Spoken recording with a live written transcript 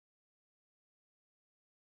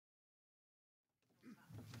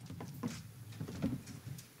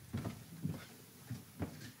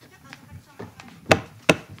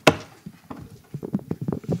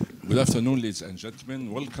afternoon, ladies and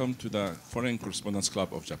gentlemen. Welcome to the Foreign Correspondents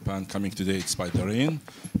Club of Japan. Coming today, it's by the rain,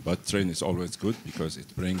 but rain is always good because it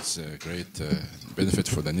brings great benefit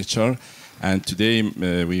for the nature. And today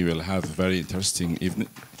we will have a very interesting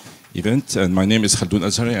event. And my name is Khaldun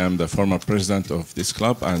Azhari. I'm the former president of this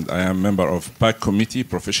club, and I am a member of PAC committee,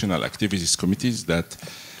 professional activities committees that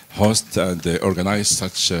host and organize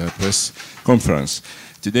such a press conference.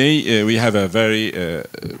 Today we have a very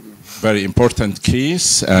important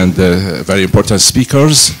case and very important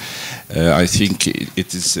speakers. I think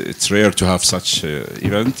it's rare to have such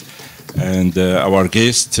event. And our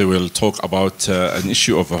guest will talk about an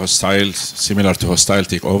issue of a similar to hostile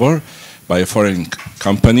takeover by a foreign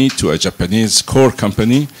company to a Japanese core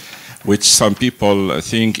company, which some people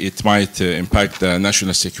think it might impact the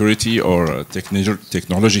national security or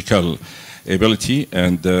technological ability.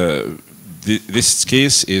 And this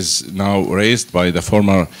case is now raised by the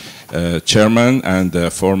former chairman and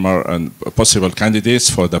former and possible candidates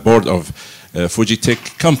for the board of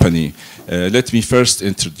Fujitec company. Let me first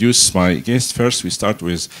introduce my guest. First, we start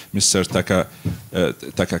with Mr.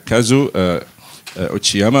 Takakazu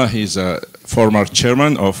Uchiyama. He's a former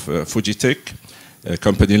chairman of Fujitec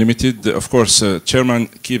Company Limited. Of course, chairman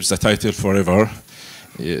keeps the title forever,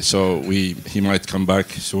 so he might come back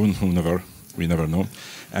soon. We never know.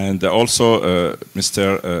 And also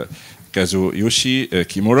Mr. Kazuyoshi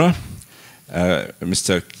Kimura,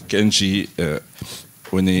 Mr. Kenji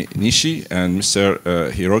Uenishi, and Mr.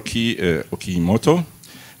 Hiroki Okimoto,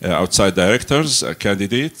 outside directors,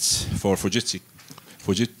 candidates for Fujitec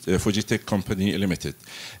Company Limited.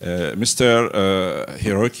 Mr.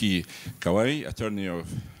 Hiroki Kawai, attorney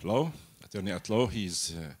at law, he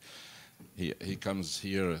comes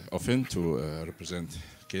here often to represent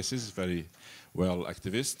cases, very well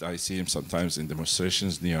activist. I see him sometimes in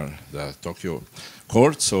demonstrations near the Tokyo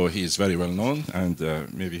court, so he is very well known, and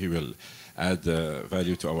maybe he will add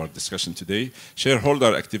value to our discussion today.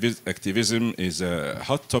 Shareholder activism is a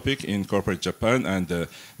hot topic in corporate Japan, and the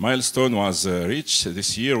milestone was reached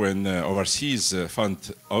this year when overseas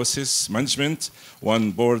fund Ousted Management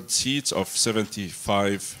won board seats of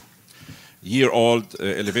 75-year-old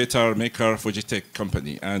elevator maker Fujitec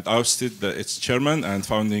company and ousted its chairman and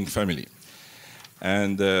founding family.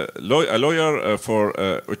 And a lawyer for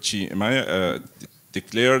Uchiyama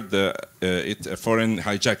declared it a foreign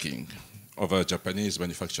hijacking of a Japanese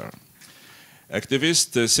manufacturer.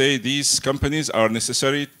 Activists say these companies are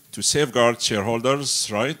necessary to safeguard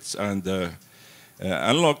shareholders' rights and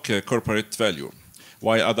unlock corporate value,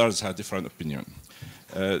 while others had different opinion.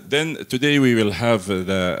 Then today we will have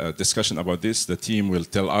the discussion about this. The team will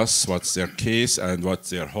tell us what's their case and what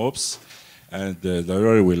their hopes, and the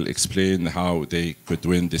lawyer will explain how they could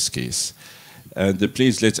win this case. And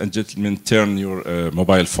please, ladies and gentlemen, turn your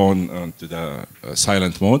mobile phone onto the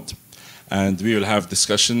silent mode, and we will have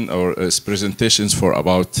discussion or presentations for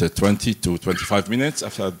about 20 to 25 minutes,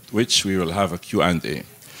 after which we will have a Q&A.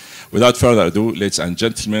 Without further ado, ladies and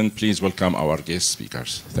gentlemen, please welcome our guest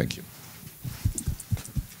speakers. Thank you.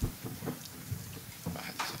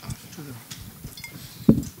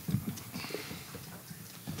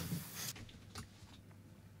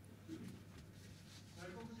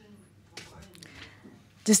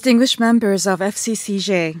 Distinguished members of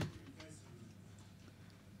FCCJ,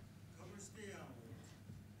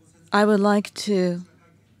 I would like to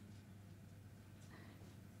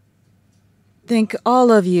thank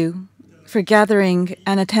all of you for gathering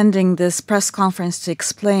and attending this press conference to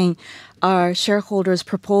explain our shareholders'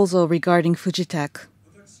 proposal regarding Fujitec.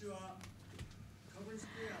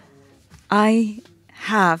 I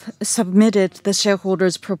have submitted the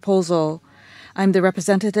shareholders' proposal. I'm the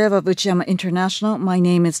representative of Uchiyama International. My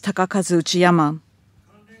name is Takakazu Uchiyama.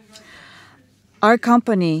 Our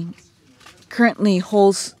company currently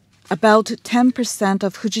holds about 10%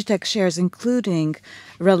 of Fujitec shares, including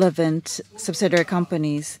relevant subsidiary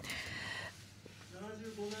companies.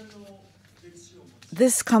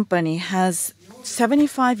 This company has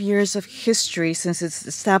 75 years of history since its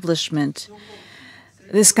establishment.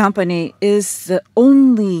 This company is the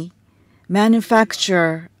only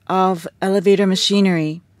manufacturer of elevator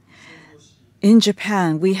machinery in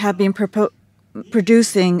Japan. We have been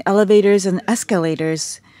producing elevators and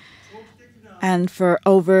escalators, and for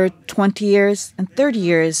over 20 years and 30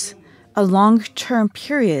 years, a long-term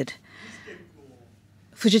period,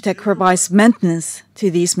 Fujitec provides maintenance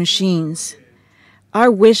to these machines. Our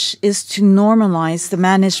wish is to normalize the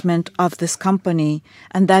management of this company,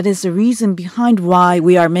 and that is the reason behind why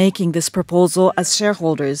we are making this proposal as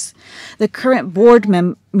shareholders. The current board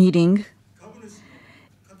meeting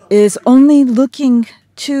is only looking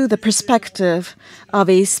to the perspective of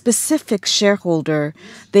a specific shareholder,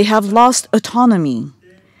 they have lost autonomy.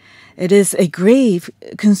 It is a grave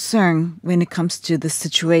concern when it comes to the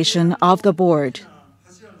situation of the board.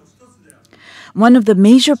 One of the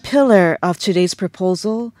major pillars of today's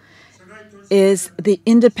proposal is the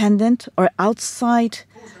independent or outside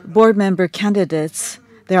board member candidates.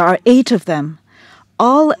 There are 8 of them.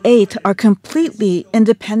 All 8 are completely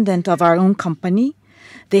independent of our own company.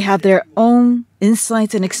 They have their own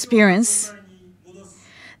insights and experience.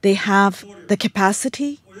 They have the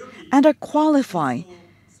capacity and are qualified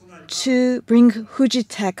to bring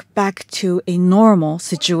Fujitec back to a normal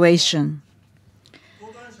situation.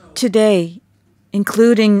 Today,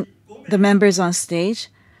 including the members on stage,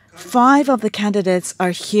 5 of the candidates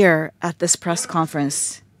are here at this press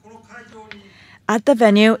conference. At the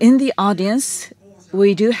venue, in the audience,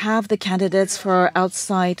 we do have the candidates for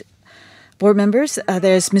outside board members.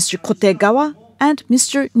 There's Mr. Kotegawa and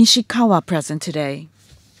Mr. Nishikawa present today.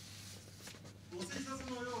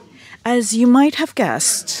 As you might have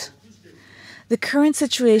guessed, the current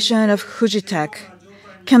situation of Fujitec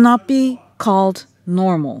cannot be called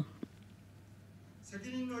normal.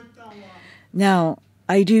 Now,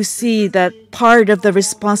 I do see that part of the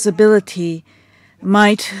responsibility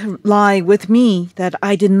might lie with me, that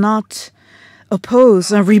I did not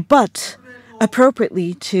oppose or rebut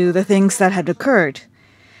appropriately to the things that had occurred.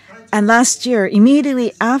 And last year,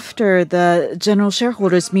 immediately after the general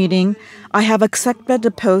shareholders meeting, I have accepted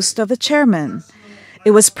the post of the chairman.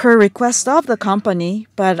 It was per request of the company,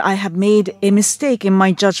 but I have made a mistake in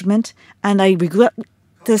my judgment, and I regret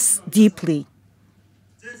this deeply.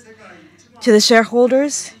 To the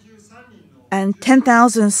shareholders and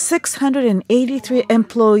 10,683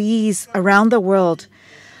 employees around the world,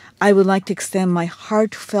 I would like to extend my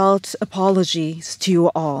heartfelt apologies to you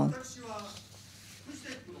all.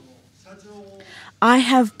 I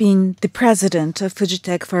have been the president of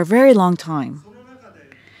Fujitec for a very long time.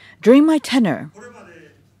 During my tenure,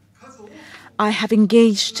 I have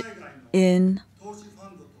engaged in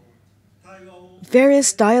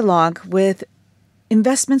various dialogue with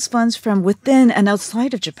investment funds from within and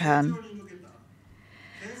outside of Japan.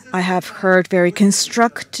 I have heard very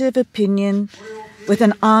constructive opinion with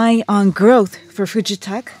an eye on growth for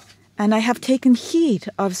Fujitec, and I have taken heed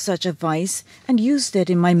of such advice and used it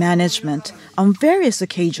in my management on various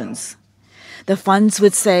occasions. The funds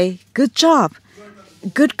would say, "Good job,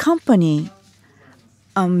 good company,"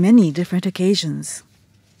 on many different occasions.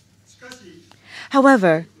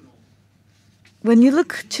 However, when you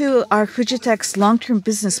look to our Fujitec's long-term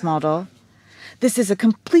business model, this is a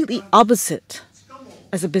completely opposite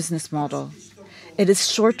as a business model. It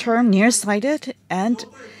is short-term, nearsighted, and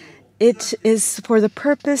it is for the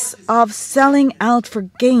purpose of selling out for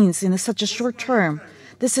gains in such a short term.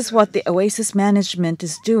 This is what the Oasis management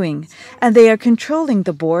is doing, and they are controlling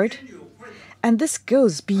the board. And this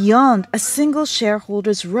goes beyond a single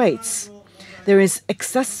shareholder's rights. There is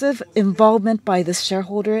excessive involvement by the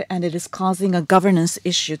shareholder, and it is causing a governance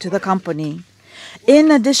issue to the company.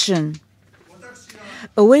 In addition,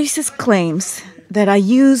 Oasis claims that I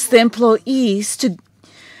use the employees to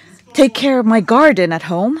take care of my garden at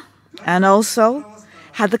home and also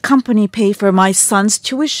had the company pay for my son's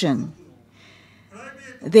tuition.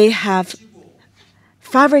 They have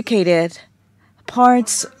fabricated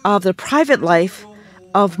parts of the private life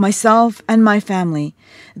of myself and my family.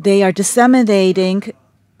 They are disseminating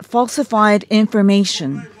falsified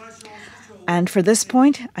information. And for this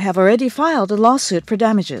point, I have already filed a lawsuit for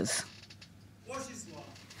damages.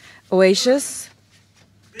 Oasis,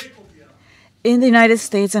 in the United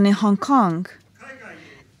States and in Hong Kong,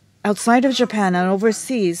 outside of Japan and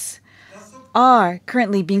overseas, are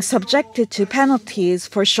currently being subjected to penalties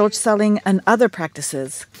for short selling and other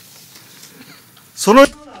practices.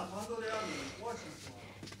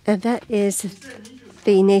 And that is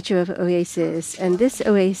the nature of Oasis. And this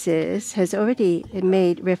Oasis has already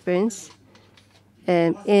made reference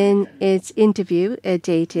in its interview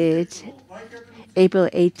dated April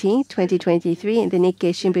 18, 2023, in the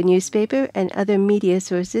Nikkei Shimbun newspaper and other media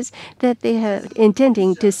sources that they are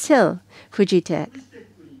intending to sell Fujitec.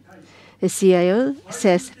 The CIO,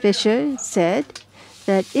 Seth Fisher, said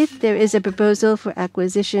that if there is a proposal for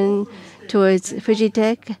acquisition towards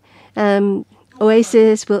Fujitec,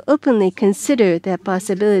 Oasis will openly consider that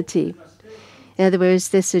possibility. In other words,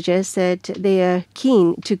 this suggests that they are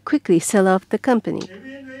keen to quickly sell off the company.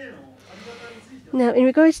 Now, in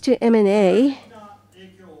regards to M&A,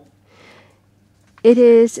 it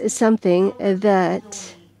is something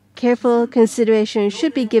that careful consideration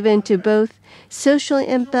should be given to both social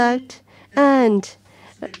impact and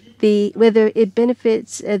whether it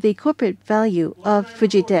benefits the corporate value of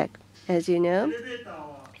Fujitec. As you know,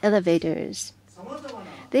 elevators,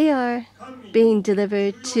 they are being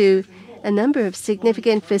delivered to a number of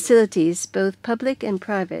significant facilities, both public and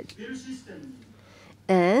private.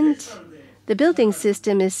 And the building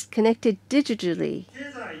system is connected digitally,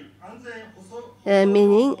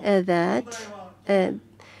 meaning that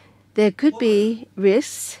there could be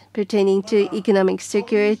risks pertaining to economic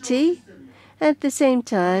security. At the same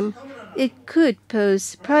time, it could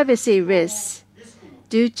pose privacy risks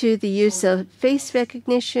due to the use of face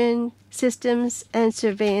recognition systems and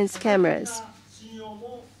surveillance cameras.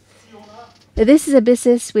 This is a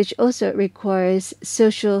business which also requires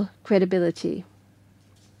social credibility.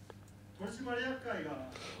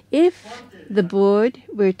 If the board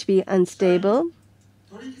were to be unstable,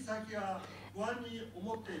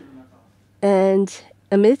 and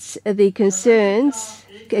amidst the concerns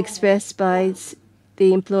expressed by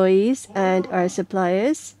the employees and our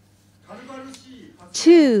suppliers,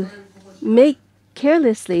 to make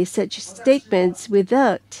carelessly such statements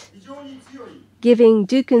without giving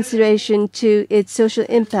due consideration to its social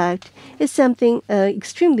impact is something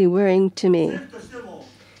extremely worrying to me.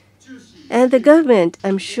 And the government,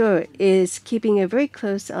 I'm sure, is keeping a very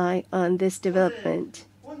close eye on this development,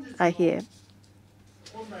 I hear.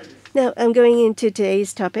 Now, I'm going into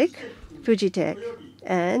today's topic, Fujitec,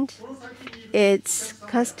 and its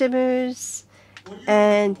customers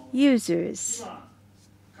and users.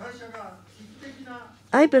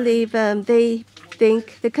 I believe they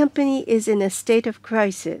think the company is in a state of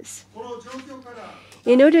crisis.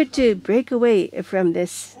 In order to break away from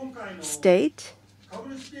this state,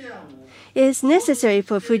 it is necessary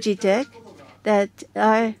for Fujitec that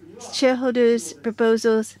our shareholders'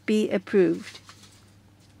 proposals be approved.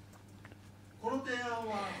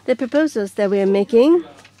 The proposals that we are making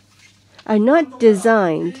are not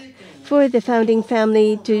designed for the founding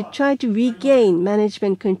family to try to regain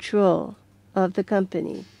management control of the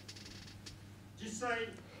company.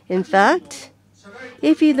 In fact,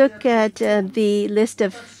 if you look at the list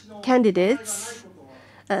of candidates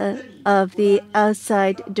of the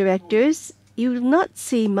outside directors, you will not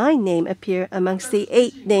see my name appear amongst the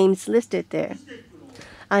 8 names listed there.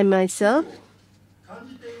 I myself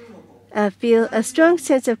feel a strong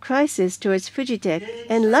sense of crisis towards Fujitec,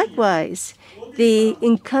 and likewise, the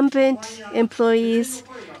incumbent employees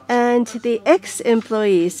and the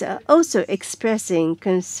ex-employees are also expressing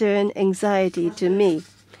concern, anxiety to me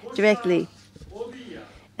directly.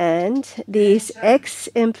 And these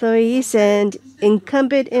ex-employees and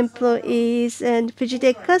incumbent employees and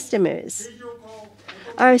Fujitec customers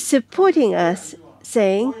are supporting us,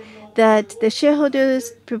 saying that the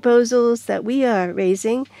shareholders' proposals that we are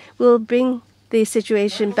raising will bring the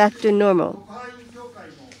situation back to normal.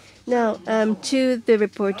 Now, to the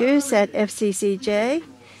reporters at FCCJ,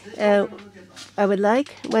 I would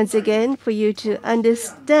like once again for you to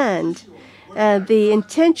understand the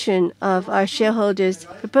intention of our shareholders'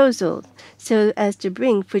 proposal so as to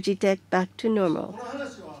bring Fujitec back to normal.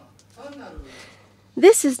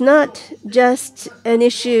 This is not just an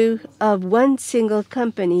issue of one single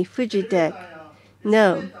company, Fujitec.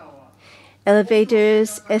 No.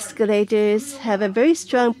 Elevators, escalators have a very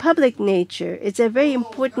strong public nature. It's a very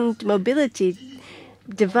important mobility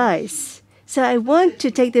device. So I want to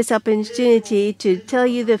take this opportunity to tell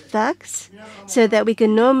you the facts so that we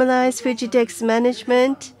can normalize Fujitec's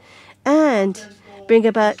management and bring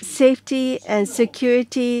about safety and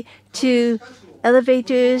security to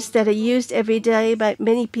elevators that are used every day by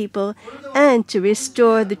many people and to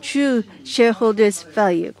restore the true shareholders'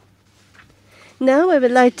 value. Now I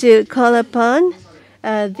would like to call upon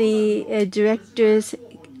the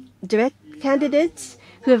direct candidates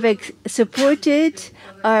who have supported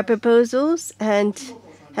our proposals and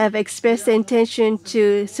have expressed the intention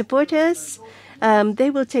to support us. They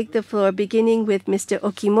will take the floor, beginning with Mr.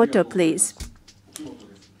 Okimoto, please.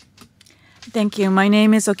 Thank you. My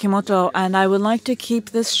name is Okimoto, and I would like to keep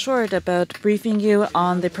this short about briefing you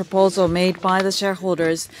on the proposal made by the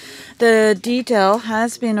shareholders. The detail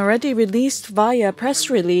has been already released via press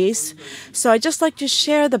release, so I'd just like to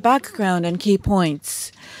share the background and key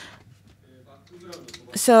points.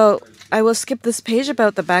 So I will skip this page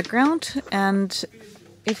about the background, and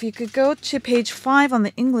if you could go to page 5 on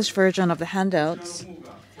the English version of the handouts,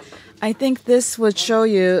 I think this would show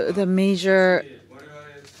you the major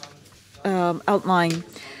outline.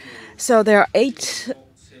 So there are 8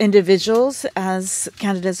 individuals as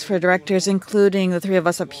candidates for directors, including the 3 of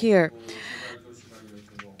us up here.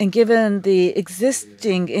 And given the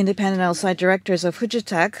existing independent outside directors of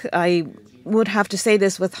Fujitec, I would have to say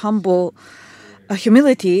this with humble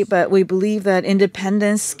humility, but we believe that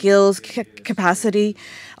independence, skills, capacity,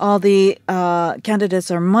 all the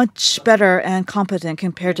candidates are much better and competent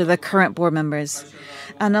compared to the current board members.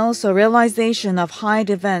 And also realization of high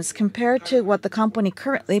dividends compared to what the company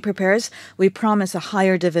currently prepares, we promise a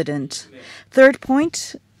higher dividend. Third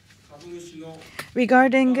point,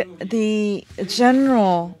 regarding the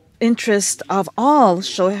general interest of all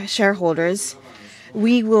shareholders,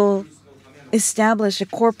 we will establish a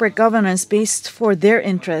corporate governance based for their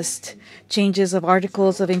interest. Changes of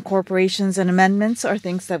articles of incorporations and amendments are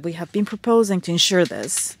things that we have been proposing to ensure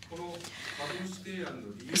this.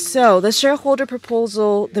 So the shareholder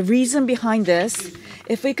proposal, the reason behind this,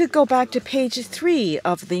 if we could go back to page 3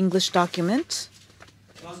 of the English document.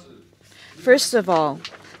 First of all,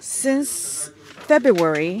 since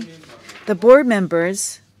February, the board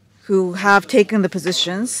members who have taken the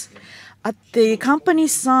positions, at the company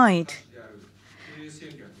side,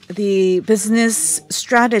 the business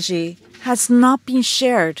strategy has not been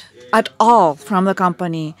shared at all from the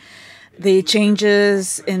company. The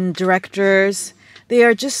changes in directors, they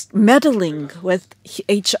are just meddling with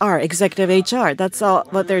HR, executive HR. That's all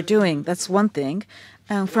what they're doing. That's one thing.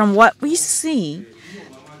 And from what we see,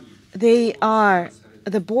 the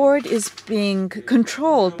board is being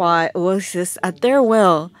controlled by Oasis at their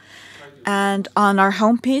will. And on our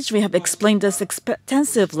homepage, we have explained this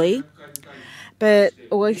extensively. But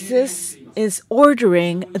Oasis is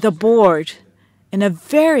ordering the board in a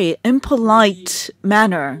very impolite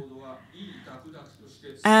manner.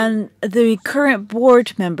 And the current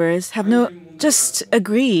board members have just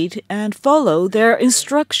agreed and follow their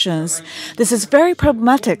instructions. This is very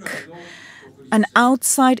problematic. An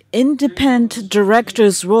outside independent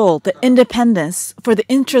director's role, the independence for the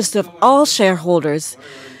interest of all shareholders.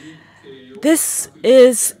 This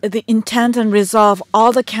is the intent and resolve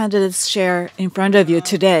all the candidates share in front of you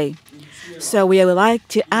today. So we would like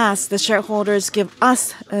to ask the shareholders give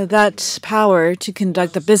us that power to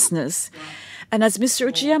conduct the business. And as Mr.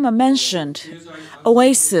 Uchiyama mentioned,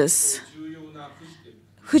 Oasis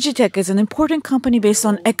Fujitec is an important company based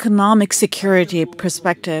on economic security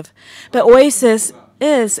perspective. But Oasis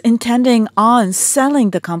is intending on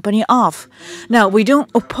selling the company off. Now, we don't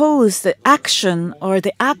oppose the action or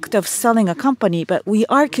the act of selling a company, but we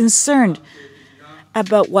are concerned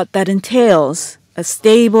about what that entails. A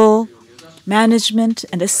stable management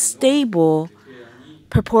and a stable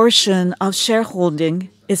proportion of shareholding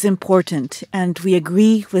is important, and we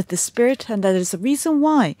agree with the spirit, and that is the reason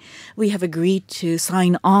why we have agreed to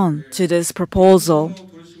sign on to this proposal.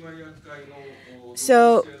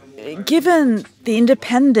 So, given the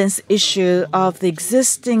independence issue of the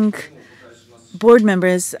existing board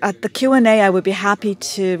members, at the Q&A, I would be happy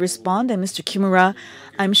to respond, and Mr. Kimura,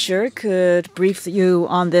 I'm sure, could brief you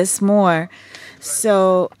on this more.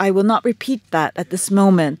 So I will not repeat that at this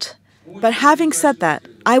moment. But having said that,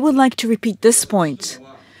 I would like to repeat this point.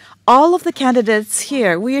 All of the candidates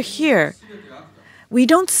here, we are here. We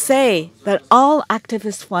don't say that all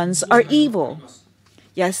activist funds are evil.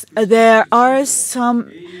 Yes, there are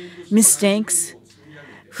some mistakes.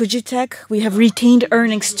 Fujitec, we have retained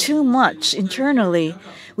earnings too much internally.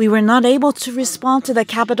 We were not able to respond to the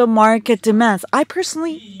capital market demands. I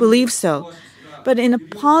personally believe so. But in a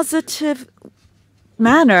positive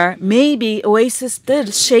manner, maybe Oasis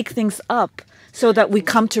did shake things up so that we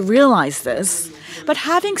come to realize this. But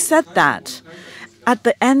having said that, at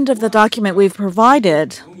the end of the document we've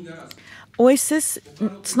provided, Oasis,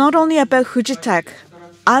 it's not only about Fujitec,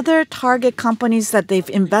 other target companies that they've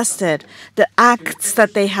invested, the acts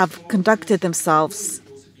that they have conducted themselves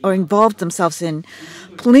or involved themselves in,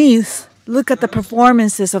 please look at the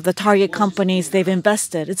performances of the target companies they've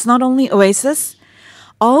invested. It's not only Oasis,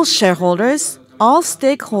 all shareholders, all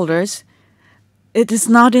stakeholders, it is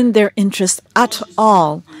not in their interest at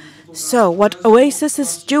all. So what Oasis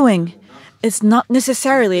is doing is not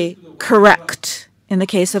necessarily correct. In the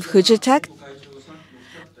case of Fujitec,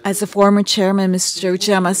 as the former chairman, Mr.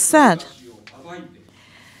 Uchiyama, said,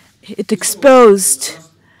 it exposed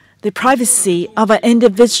the privacy of an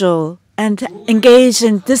individual and engaged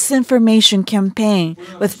in disinformation campaign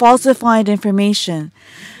with falsified information.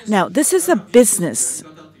 Now, this is a business,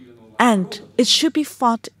 and it should be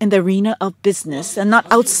fought in the arena of business and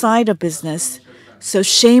not outside of business. So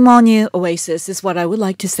shame on you, Oasis, is what I would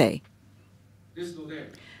like to say.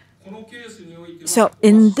 So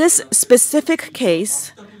in this specific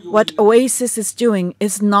case, what Oasis is doing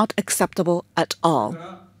is not acceptable at all.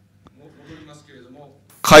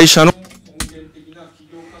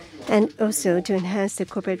 And also to enhance the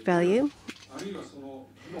corporate value,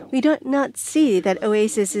 we do not see that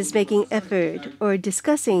Oasis is making effort or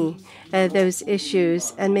discussing those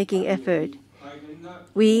issues and making effort.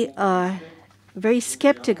 we are very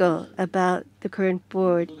skeptical about the current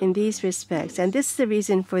board in these respects, and this is the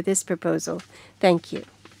reason for this proposal. Thank you.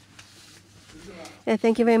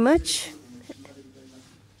 Thank you very much.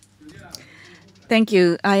 Thank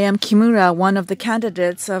you. I am Kimura, one of the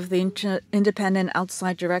candidates of the independent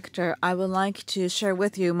outside director. I would like to share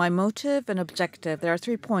with you my motive and objective. There are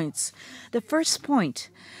 3 points. The first point,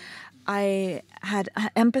 I had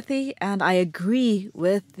empathy and I agree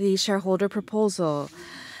with the shareholder proposal.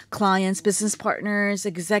 Clients, business partners,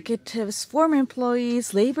 executives, former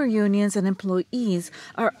employees, labor unions, and employees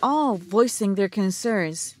are all voicing their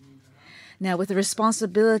concerns. Now, with the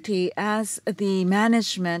responsibility as the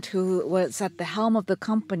management who was at the helm of the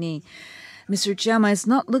company, Mr. Uchiyama is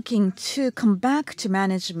not looking to come back to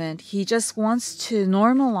management. He just wants to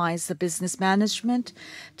normalize the business management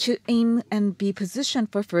to aim and be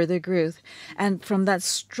positioned for further growth. And from that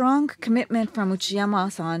strong commitment from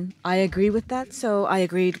Uchiyama-san, I agree with that, so I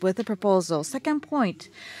agreed with the proposal. Second point,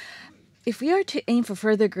 if we are to aim for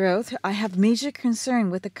further growth, I have major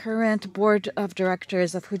concern with the current board of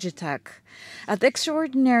directors of Fujitec. At the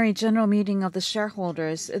extraordinary general meeting of the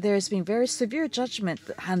shareholders, there has been very severe judgment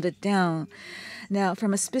handed down. Now,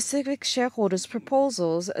 from a specific shareholders'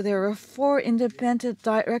 proposals, there were 4 independent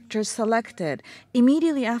directors selected.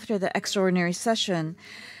 Immediately after the extraordinary session,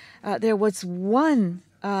 there was one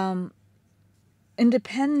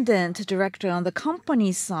independent director on the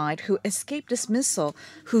company side who escaped dismissal,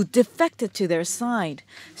 who defected to their side.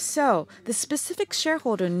 So the specific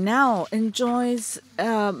shareholder now enjoys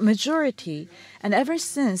a majority. And ever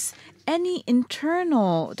since, any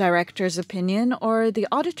internal director's opinion or the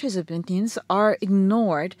auditor's opinions are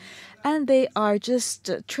ignored, and they are just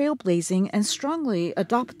trailblazing and strongly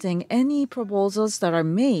adopting any proposals that are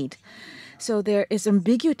made. So there is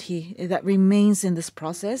ambiguity that remains in this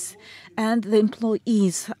process, and the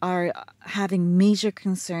employees are having major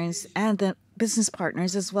concerns, and the business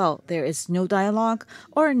partners as well. There is no dialogue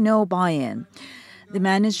or no buy-in. The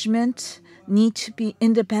management need to be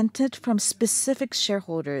independent from specific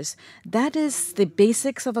shareholders. That is the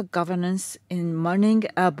basics of a governance in running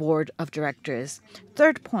a board of directors.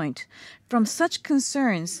 Third point, from such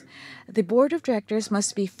concerns, the board of directors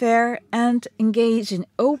must be fair and engage in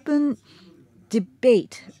open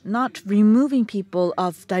debate, not removing people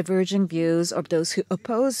of diverging views or those who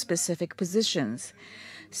oppose specific positions.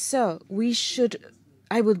 So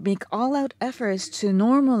I would make all-out efforts to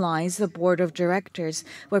normalize the board of directors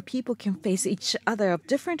where people can face each other of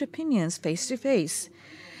different opinions face to face.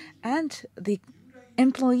 And the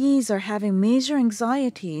employees are having major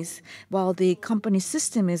anxieties while the company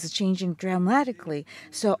system is changing dramatically.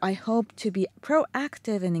 So I hope to be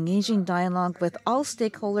proactive in engaging dialogue with all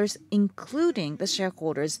stakeholders, including the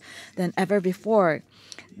shareholders, than ever before.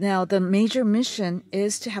 Now, the major mission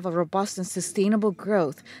is to have a robust and sustainable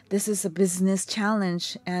growth. This is a business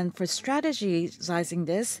challenge, and for strategizing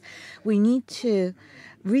this, we need to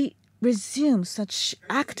resume such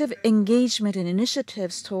active engagement and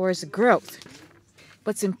initiatives towards growth.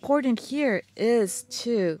 What's important here is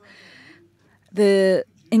to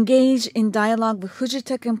engage in dialogue with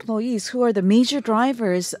Fujitec employees who are the major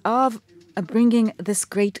drivers of bringing this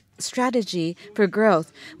great strategy for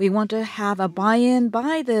growth. We want to have a buy-in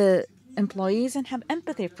by the employees and have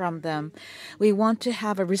empathy from them. We want to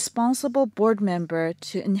have a responsible board member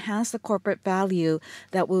to enhance the corporate value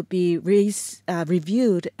that will be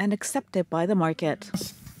reviewed and accepted by the market.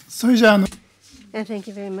 Thank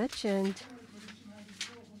you very much. And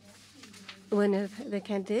one of the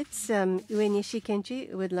candidates, Uenishi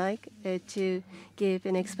Kenji, would like to give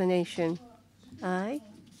an explanation. I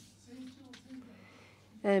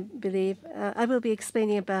believe I will be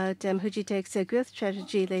explaining about Fujitec's growth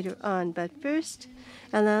strategy later on. But first,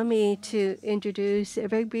 allow me to introduce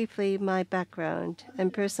very briefly my background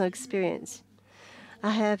and personal experience.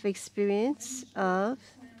 I have experience of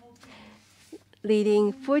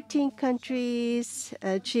leading 14 countries,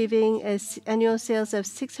 achieving annual sales of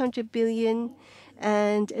 600 billion,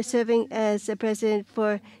 and serving as a president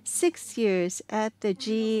for 6 years at the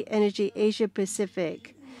GE Energy Asia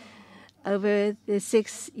Pacific. Over the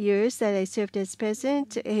 6 years that I served as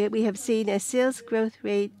president, we have seen a sales growth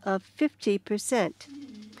rate of 50%.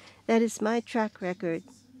 That is my track record.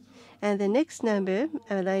 And the next number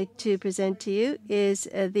I would like to present to you is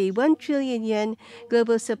the 1 trillion yen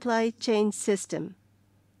global supply chain system.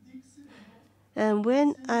 And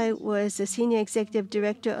when I was a senior executive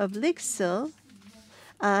director of LIXIL,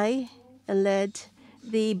 I led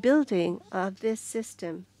the building of this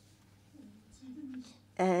system.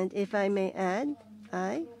 And if I may add,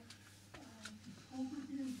 I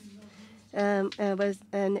was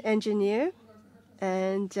an engineer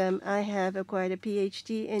and I have acquired a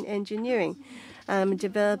PhD in engineering,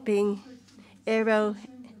 developing aero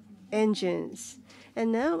engines.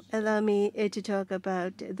 And now allow me to talk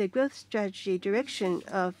about the growth strategy direction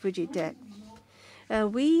of Fujitec.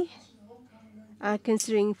 We are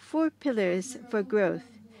considering 4 pillars for growth.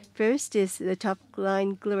 First is the top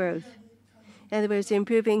line growth. In other words,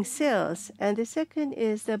 improving sales. And the second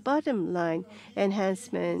is the bottom line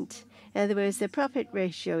enhancement. In other words, the profit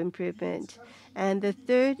ratio improvement. And the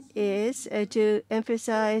third is to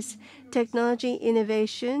emphasize technology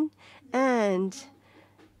innovation and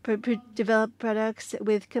develop products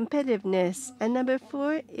with competitiveness. And number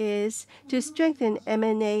 4 is to strengthen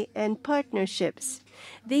M&A and partnerships.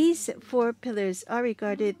 These 4 pillars are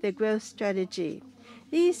regarded the growth strategy.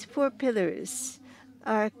 These 4 pillars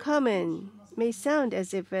are common, may sound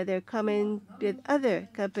as if they're common with other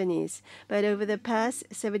companies, but over the past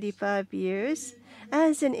 75 years,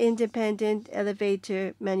 as an independent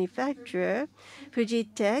elevator manufacturer,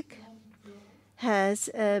 Fujitec has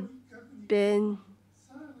been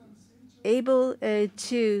able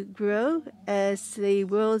to grow as the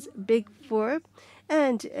world's big 4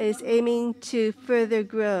 and is aiming to further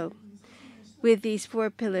grow with these 4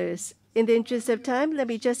 pillars. In the interest of time, let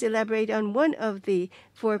me just elaborate on one of the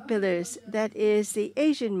 4 pillars, that is the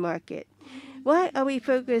Asian market. Why are we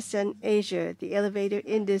focused on Asia? The elevator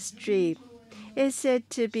industry is said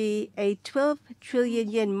to be a 12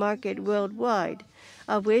 trillion yen market worldwide,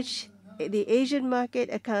 of which the Asian market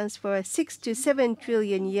accounts for 6 to 7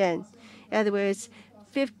 trillion yen. In other words,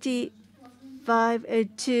 55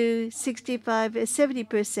 to 65,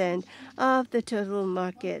 70% of the total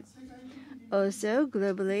market. Also,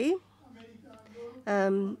 globally,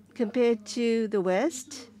 compared to the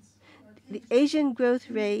West, the Asian growth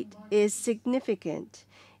rate is significant.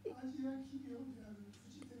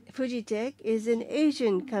 Fujitec is an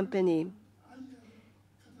Asian company,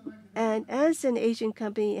 and as an Asian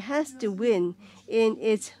company, it has to win in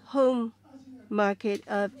its home market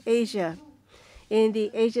of Asia. In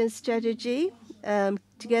the Asian strategy,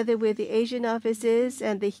 together with the Asian offices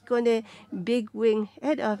and the Hikone Big Wing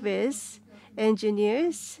head office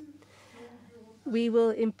engineers, we will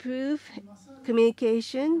improve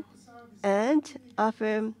communication and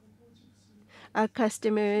offer our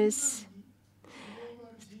customers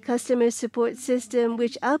customer support system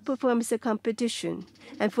which outperforms the competition.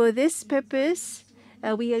 And for this purpose,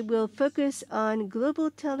 we will focus on global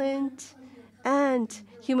talent and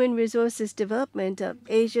human resources development of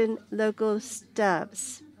Asian local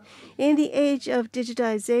staffs. In the age of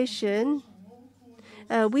digitization,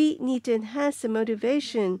 we need to enhance the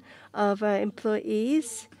motivation of our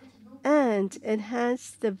employees and enhance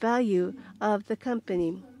the value of the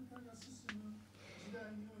company.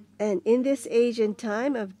 And in this age and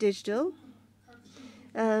time of digital,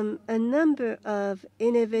 a number of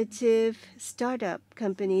innovative startup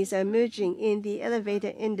companies are emerging in the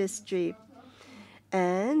elevator industry.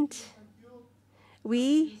 And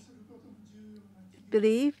we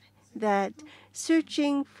believe that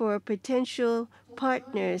searching for potential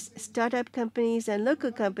partners, startup companies and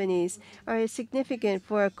local companies are significant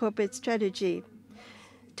for our corporate strategy.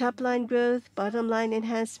 Top-line growth, bottom-line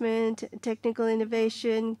enhancement, technical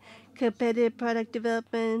innovation, competitive product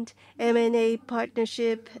development, M&A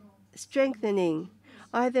partnership strengthening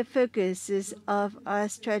are the focuses of our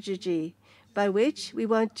strategy, by which we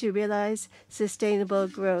want to realize sustainable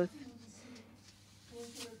growth.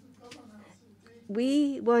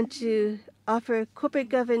 We want to offer corporate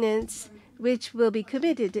governance which will be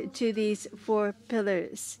committed to these 4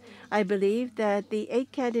 pillars. I believe that the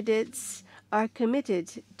 8 candidates are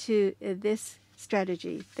committed to this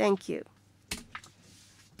strategy. Thank you.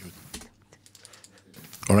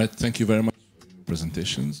 All right, thank you very much for your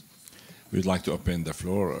presentations. We'd like to open the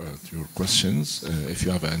floor to your questions. If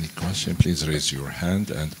you have any question, please raise your hand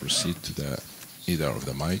and proceed to either of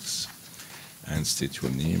the mics and state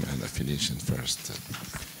your name and affiliation first.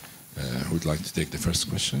 Who would like to take the first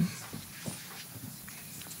question?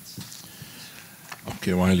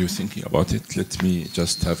 Okay, while you're thinking about it, let me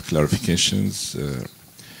just have clarifications.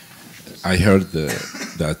 I heard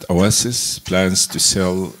that Oasis plans to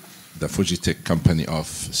sell the Fujitec company off.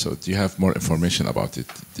 So do you have more information about it?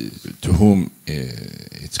 To whom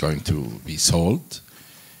it's going to be sold?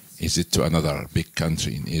 Is it to another big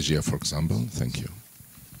country in Asia, for example? Thank you.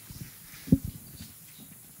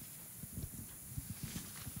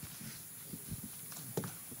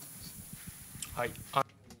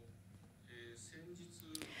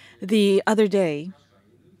 The other day,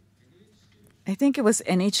 I think it was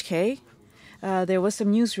NHK, there was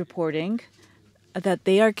some news reporting that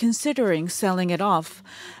they are considering selling it off.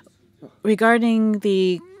 Regarding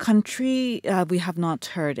the country, we have not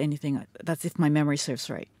heard anything. That's if my memory serves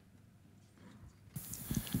right.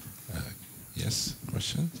 Yes,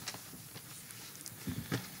 question?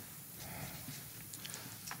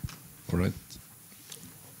 All right.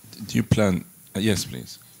 Do you plan? Yes,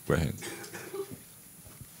 please. Go ahead.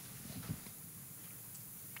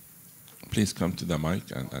 Please come to the mic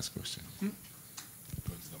and ask questions. Go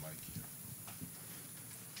to the mic here.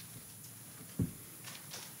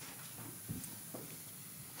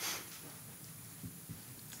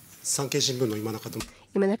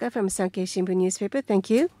 Imanaka from Sankei Shimbun newspaper. Thank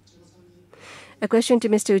you. A question to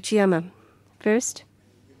Mr. Uchiyama. First,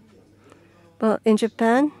 well, in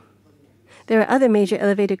Japan, there are other major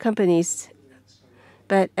elevator companies,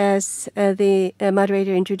 but as the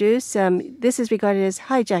moderator introduced, this is regarded as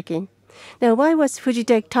hijacking. Now, why was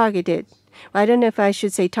Fujitec targeted? Well, I don't know if I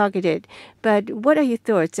should say targeted, but what are your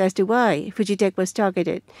thoughts as to why Fujitec was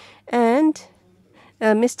targeted? And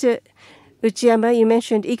Mr. Uchiyama, you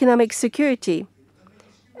mentioned economic security.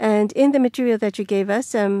 And in the material that you gave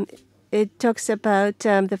us, it talks about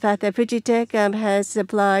the fact that Fujitec has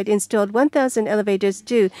installed 1,000 elevators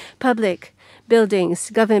to public buildings,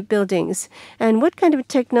 government buildings. And what kind of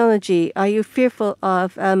technology are you fearful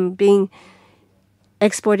of being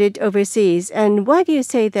exported overseas? And why do you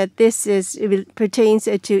say that this pertains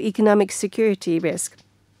to economic security risk?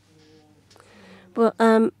 Well,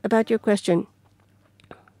 about your question.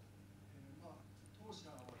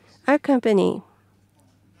 Our company,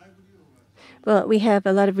 well, we have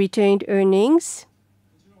a lot of retained earnings,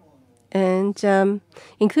 and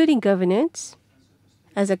including governance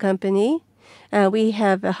as a company, we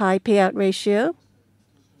have a high payout ratio.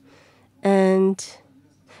 And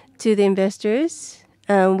to the investors,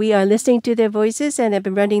 we are listening to their voices and have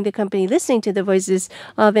been running the company listening to the voices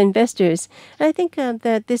of investors. I think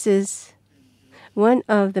that this is one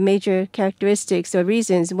of the major characteristics or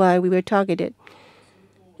reasons why we were targeted.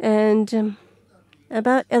 And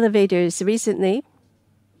about elevators recently,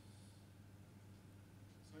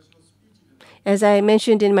 as I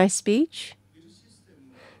mentioned in my speech,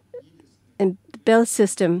 and the bell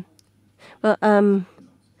system, well,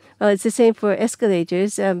 it's the same for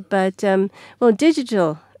escalators, but well,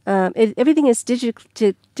 digital. Everything is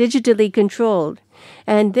digitally controlled,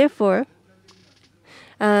 and therefore,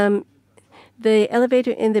 the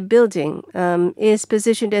elevator in the building is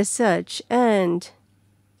positioned as such, and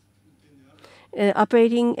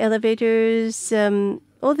operating elevators,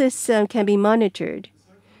 all this can be monitored.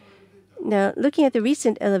 Now, looking at the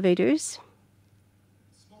recent elevators,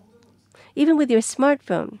 even with your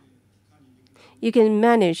smartphone, you can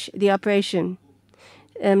manage the operation.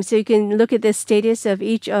 So you can look at the status of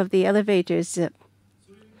each of the elevators.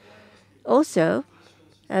 Also,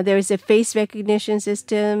 there is a face recognition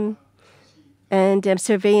system and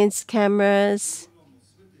surveillance cameras.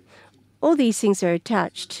 All these things are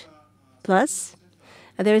attached. Plus,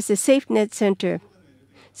 there is a SafeNet center.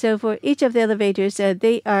 So for each of the elevators,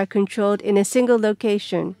 they are controlled in a single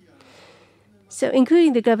location. So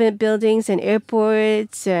including the government buildings and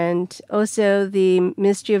airports, and also the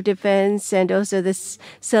Ministry of Defense, and also the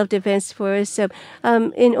Self-Defense Force. So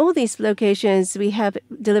in all these locations, we have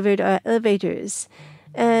delivered our elevators.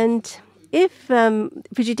 And if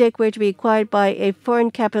Fujitec were to be acquired by a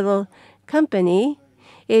foreign capital company,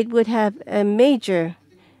 it would have a major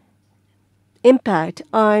impact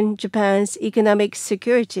on Japan's economic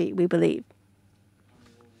security, we believe.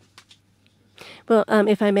 Well,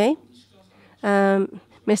 if I may, Mr.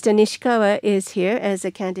 Nishikawa is here as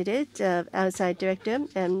a candidate, outside director,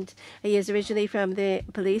 and he is originally from the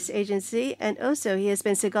police agency, and also he has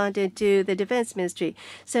been seconded to the Defense Ministry.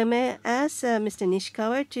 So may I ask Mr.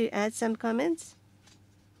 Nishikawa to add some comments?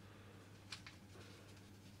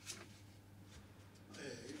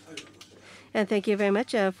 And thank you very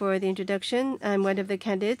much for the introduction. I'm one of the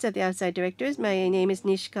candidates of the outside directors. My name is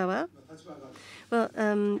Nishikawa. Well,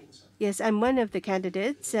 yes, I'm one of the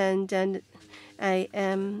candidates, and I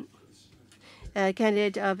am a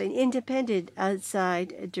candidate of an independent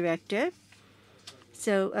outside director.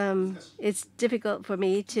 So it's difficult for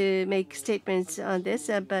me to make statements on this.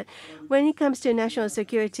 But when it comes to national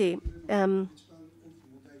security,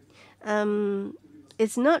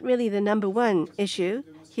 it's not really the number one issue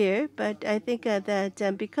here, but I think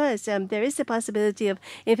that because there is a possibility of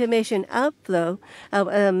information outflow,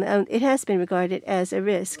 it has been regarded as a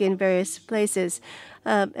risk in various places.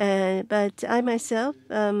 But I myself,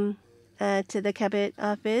 at the Cabinet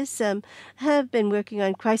Office, have been working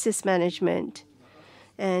on crisis management.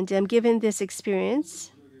 And given this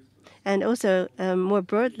experience, and also more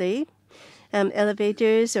broadly,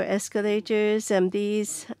 elevators or escalators,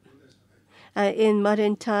 these in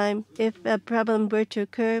modern time, if a problem were to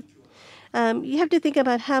occur, you have to think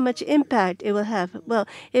about how much impact it will have. Well,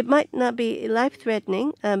 it might not be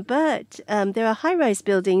life-threatening, but there are high-rise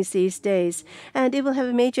buildings these days, and it will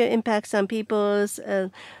have major impacts on people's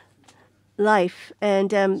life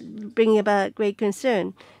and bringing about great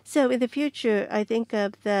concern. So in the future, I think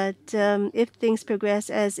that if things progress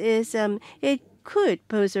as is, it could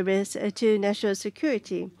pose a risk to national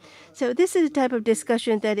security. So this is a type of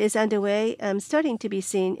discussion that is underway, starting to be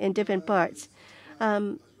seen in different parts.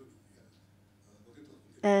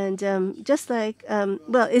 Just like,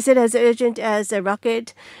 well, is it as urgent as a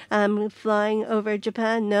rocket flying over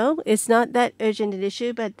Japan? No, it's not that urgent an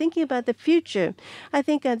issue, but thinking about the future, I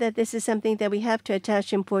think that this is something that we have to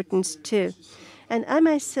attach importance to. And I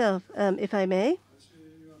myself, if I may,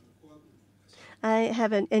 I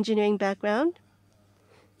have an engineering background,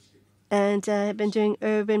 and I have been doing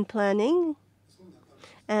urban planning.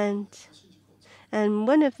 And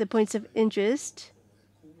one of the points of interest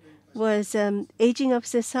was aging of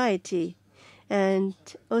society, and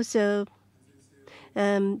also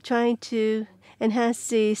trying to enhance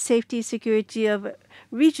the safety security of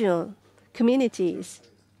regional communities.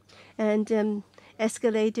 And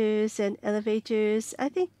escalators and elevators, I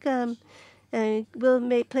think,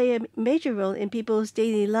 will play a major role in people's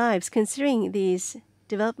daily lives considering these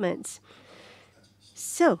developments.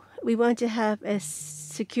 So we want to have a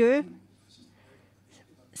secure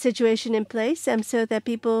situation in place so that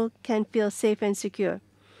people can feel safe and secure.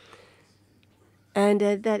 And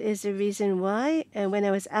that is the reason why when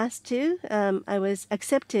I was asked to, I was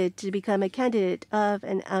accepted to become a candidate of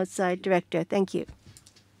an outside director. Thank you.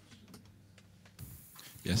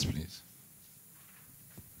 Yes, please.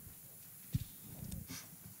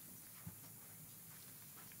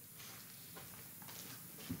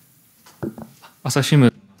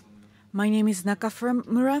 My name is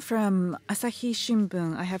Nakamura from Asahi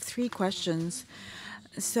Shimbun. I have 3 questions.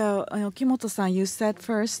 So, Okimoto-san, you said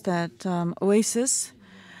first that Oasis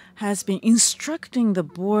has been instructing the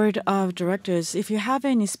board of directors. If you have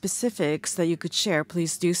any specifics that you could share,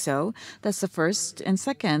 please do so. That's the first. And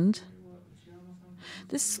second,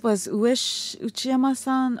 this was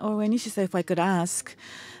Uchiyama-san or Uenishi-san, if I could ask,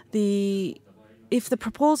 if the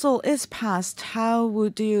proposal is passed, how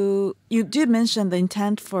would you did mention the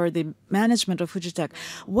intent for the management of Fujitec.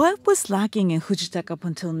 What was lacking in Fujitec up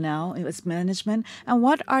until now in its management, and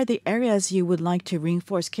what are the areas you would like to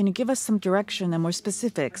reinforce? Can you give us some direction and more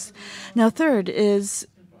specifics? Now, third is,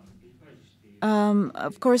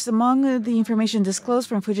 of course, among the information disclosed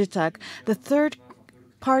from Fujitec, the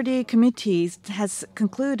third-party committee has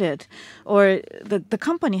concluded, or the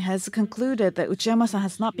company has concluded that Uchiyama-san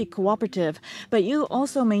has not been cooperative, but you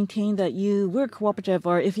also maintain that you were cooperative,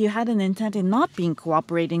 or if you had an intent in not being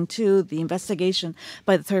cooperating to the investigation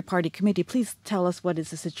by the third-party committee. Please tell us what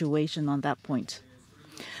is the situation on that point.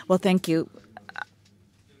 Well, thank you.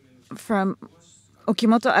 From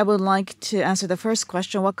Okimoto, I would like to answer the first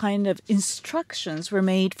question. What kind of instructions were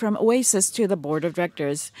made from Oasis to the board of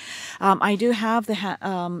directors? I do have the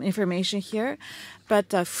information here,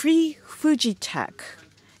 but Free Fujitec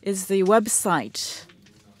is the website.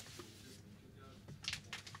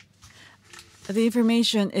 The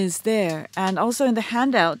information is there. And also in the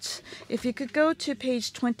handout, if you could go to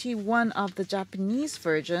page 21 of the Japanese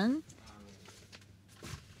version,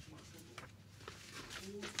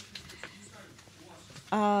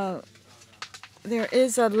 there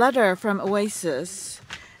is a letter from Oasis,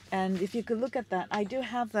 and if you could look at that, I do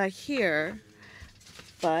have that here,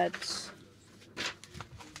 but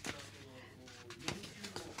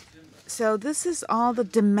so this is all the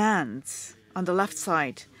demands on the left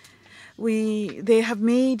side. They have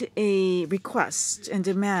made a request and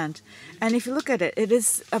demand, and if you look at it, it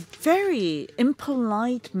is a very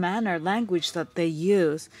impolite manner language that they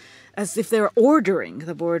use, as if they're ordering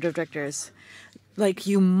the board of directors. Like,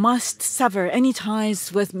 you must sever any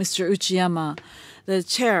ties with Mr. Uchiyama, the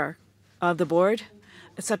chair of the board,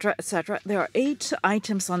 etc., etc. There are 8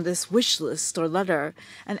 items on this wish list or letter,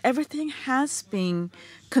 and everything has been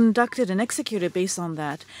conducted and executed based on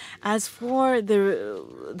that. As for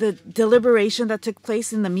the deliberation that took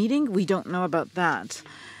place in the meeting, we don't know about that.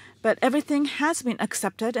 But everything has been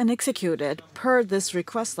accepted and executed per this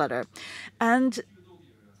request letter. And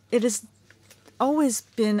it is always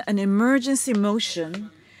been an emergency motion,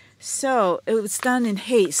 so it was done in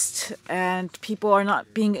haste, and people are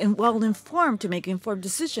not being well informed to make informed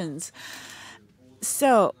decisions.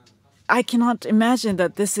 So I cannot imagine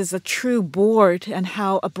that this is a true board and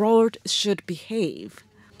how a board should behave.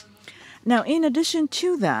 Now, in addition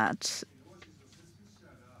to that,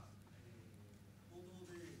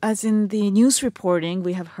 as in the news reporting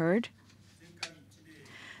we have heard,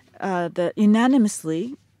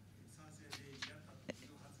 unanimously,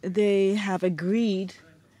 they have agreed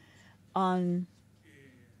on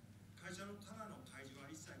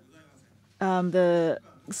the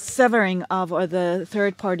severing of or the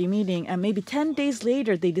third-party meeting, and maybe 10 days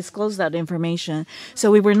later they disclosed that information. So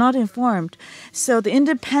we were not informed. So the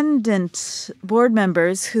independent board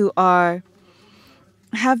members who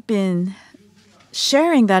have been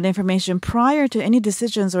sharing that information prior to any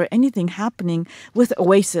decisions or anything happening with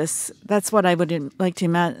Oasis. That's what I would like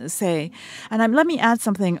to say. And let me add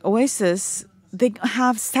something. Oasis, they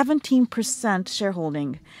have 17%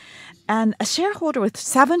 shareholding. And a shareholder with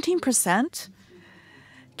 17%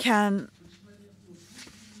 can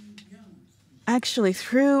actually,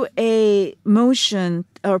 through a motion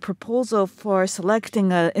or proposal for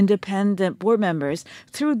selecting independent board members,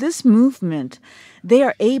 through this movement, they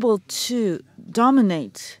are able to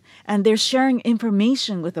dominate, and they're sharing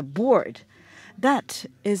information with the board. That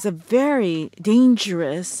is a very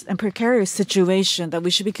dangerous and precarious situation that we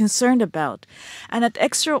should be concerned about. And at the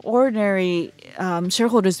extraordinary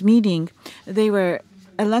shareholders meeting, they were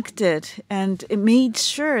elected, and it made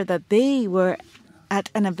sure that they were at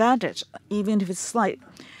an advantage, even if it's slight.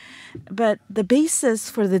 But the basis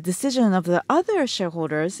for the decision of the other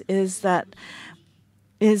shareholders is the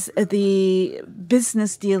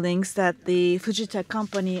business dealings that the Fujitec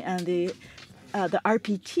company and the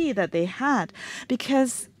RPT that they had,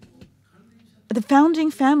 because the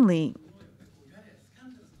founding family,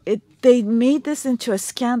 they made this into a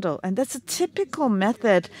scandal, and that's a typical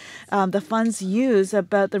method the funds use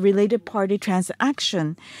about the related party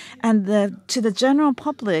transaction. And to the general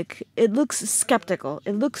public, it looks skeptical,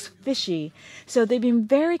 it looks fishy. So they've been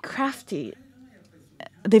very crafty.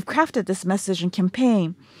 They've crafted this message and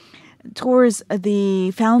campaign towards the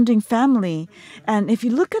founding family. And if you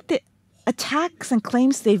look at the attacks and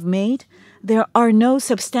claims they've made, there are no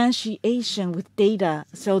substantiation with data.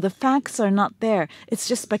 So the facts are not there. It's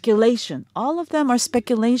just speculation. All of them are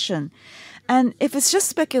speculation. And if it's just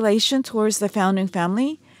speculation towards the founding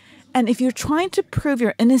family, and if you're trying to prove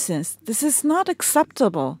your innocence, this is not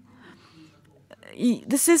acceptable.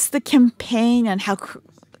 This is the campaign and how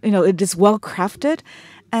it is well crafted.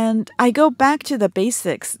 And I go back to the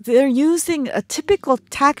basics. They're using a typical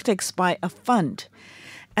tactics by a fund.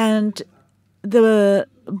 And the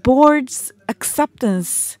board's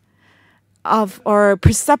acceptance of or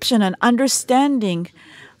perception and understanding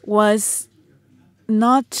was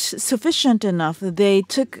not sufficient enough. They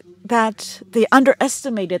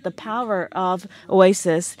underestimated the power of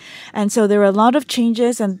Oasis. And so there were a lot of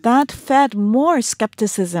changes, and that fed more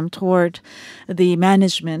skepticism toward the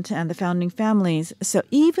management and the founding families. So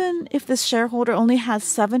even if the shareholder only has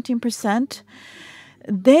 17%,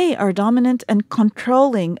 they are dominant and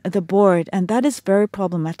controlling the board, and that is very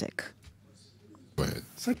problematic. Go ahead.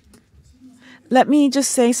 Let me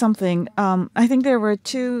just say something. I think there were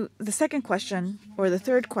the second question or the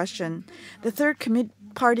third question. The third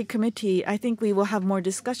party committee, I think we will have more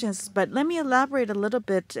discussions, but let me elaborate a little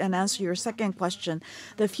bit and answer your second question,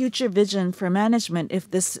 the future vision for management if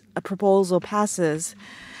this proposal passes.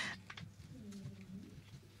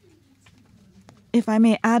 If I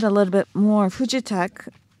may add a little bit more, Fujitec,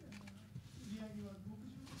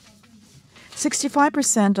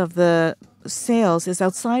 65% of the sales is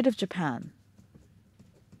outside of Japan.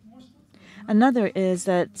 Another is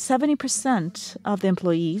that 70% of the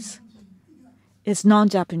employees is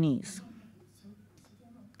non-Japanese.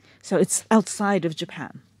 So it's outside of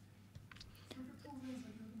Japan.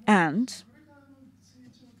 And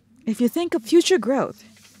if you think of future growth,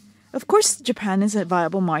 of course, Japan is a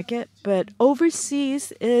viable market, but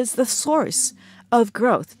overseas is the source of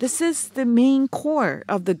growth. This is the main core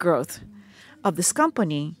of the growth of this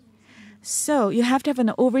company. So you have to have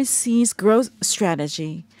an overseas growth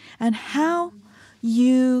strategy. And how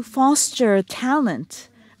you foster talent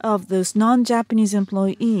of those non-Japanese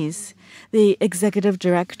employees, the executive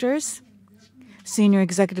directors, senior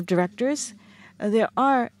executive directors, there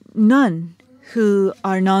are none who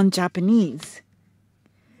are non-Japanese.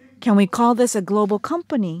 Can we call this a global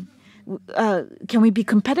company? Can we be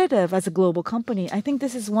competitive as a global company? I think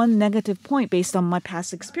this is one negative point based on my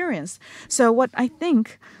past experience. So what I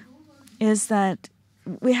think is that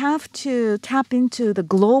we have to tap into the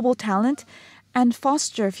global talent and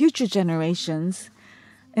foster future generations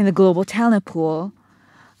in the global talent pool.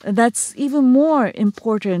 That's even more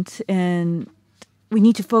important, and we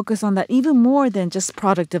need to focus on that even more than just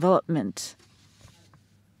product development.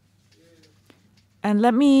 And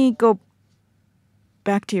let me go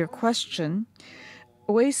back to your question,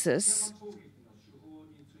 Oasis,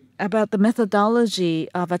 about the methodology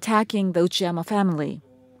of attacking the Uchiyama family.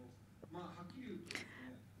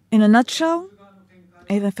 In a nutshell,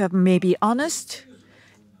 even if I may be honest,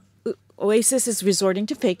 Oasis is resorting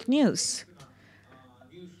to fake news.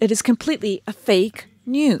 It is completely a fake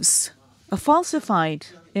news. A falsified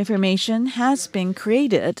information has been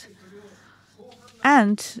created,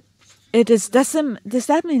 and it is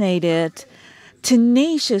disseminated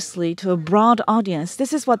tenaciously to a broad audience.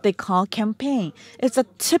 This is what they call campaign. It's a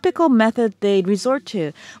typical method they resort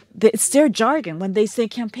to. It's their jargon. When they say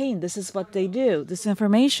campaign, this is what they do, this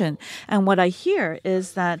information. And what I hear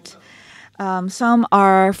is that some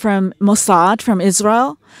are from Mossad, from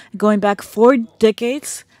Israel, going back 4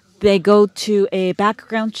 decades. They go to a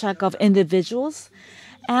background check of individuals,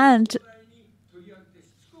 and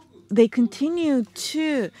they continue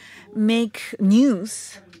to make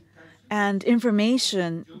news and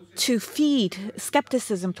information to feed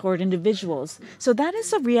skepticism toward individuals. So that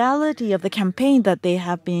is a reality of the campaign that they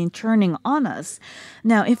have been turning on us.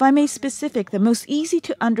 Now, if I may specific, the most easy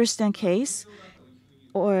to understand case,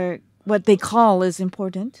 or what they call is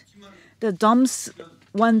important, the DOMS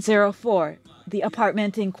 104, the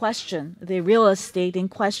apartment in question, the real estate in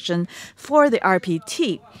question for the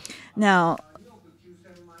RPT. Now,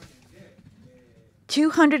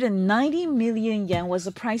 290 million yen was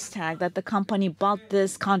the price tag that the company bought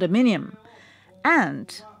this condominium.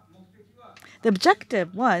 And the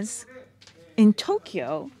objective was, in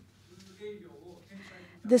Tokyo,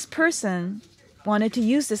 this person wanted to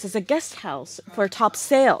use this as a guest house for top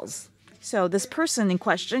sales. So this person in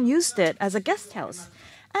question used it as a guest house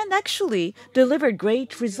and actually delivered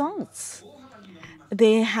great results.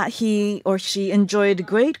 He or she enjoyed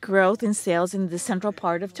great growth in sales in the central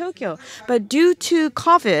part of Tokyo. But due to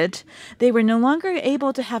COVID, they were no longer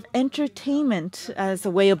able to have entertainment as a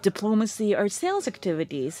way of diplomacy or sales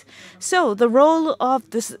activities. So the role of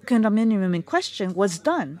this condominium in question was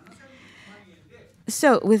done.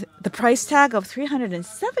 So with the price tag of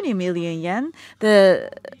 370 million yen, the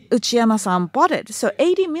Uchiyama-san bought it. So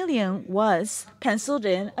 80 million was penciled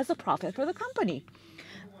in as a profit for the company.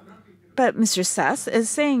 But Mr. Sess is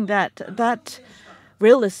saying that that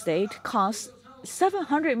real estate cost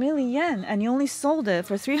 700 million yen and you only sold it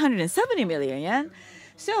for 370 million yen.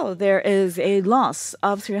 So there is a loss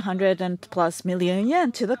of 300 and plus million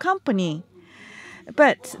yen to the company.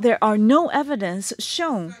 But there are no evidence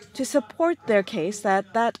shown to support their case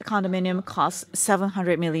that that condominium costs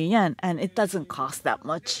 700 million yen, and it doesn't cost that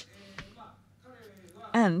much.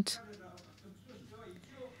 And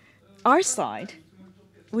our side,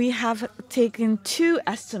 we have taken 2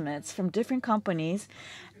 estimates from different companies,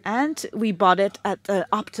 and we bought it at the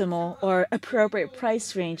optimal or appropriate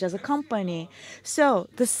price range as a company. So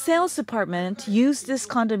the sales department used this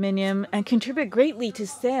condominium and contributed greatly to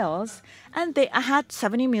sales, and they had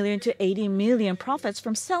 70 million to 80 million profits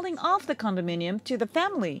from selling off the condominium to the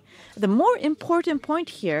family. The more important point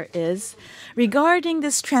here is regarding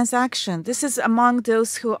this transaction. This is among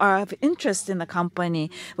those who are of interest in the company,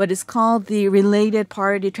 what is called the related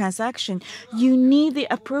party transaction. You need the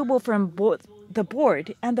approval from both the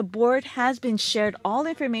board, and the board has been shared all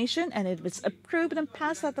information and it was approved and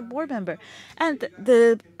passed at the board member. And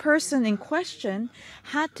the person in question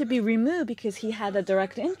had to be removed because he had a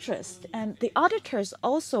direct interest. And the auditors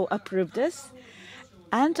also approved this.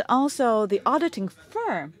 And also the auditing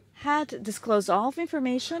firm had disclosed all of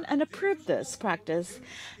information and approved this practice.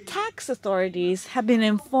 Tax authorities have been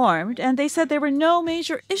informed, and they said there were no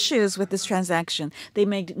major issues with this transaction. They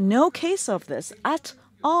made no case of this at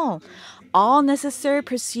all. All necessary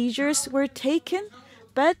procedures were taken,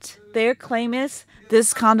 but their claim is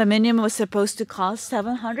this condominium was supposed to cost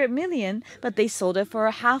 700 million, but they sold it for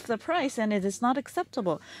half the price, and it is not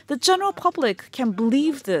acceptable. The general public can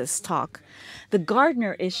believe this talk. The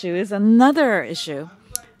gardener issue is another issue.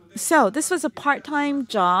 So this was a part-time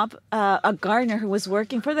job, a gardener who was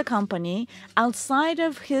working for the company. Outside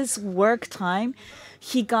of his work time,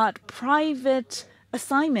 he got private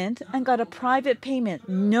assignment and got a private payment.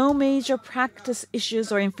 No major practice issues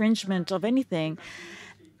or infringement of anything.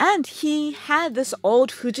 And he had this old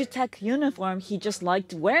Fujitec uniform he just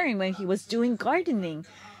liked wearing when he was doing gardening.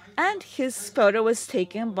 And his photo was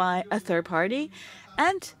taken by a third party.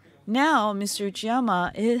 And now Mr.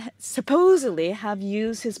 Uchiyama supposedly have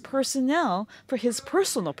used his personnel for his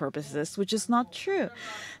personal purposes, which is not true.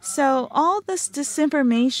 So all this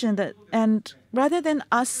disinformation and rather than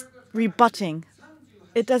us rebutting,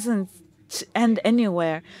 it doesn't end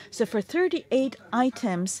anywhere. So for 38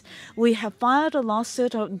 items, we have filed a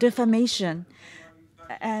lawsuit of defamation.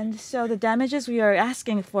 And so the damages we are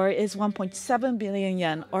asking for is 1.7 billion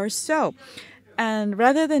yen or so. And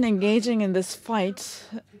rather than engaging in this fight,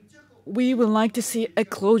 we would like to see a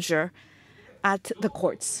closure at the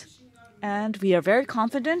courts. and we are very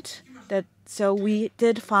confident that so we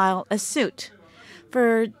did file a suit.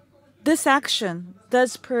 For this action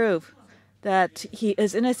does prove that he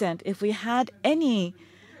is innocent. If we had any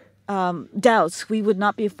doubts, we would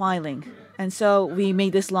not be filing. And so we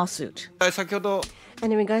made this lawsuit.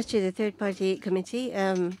 And in regards to the third-party committee,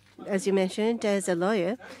 as you mentioned, as a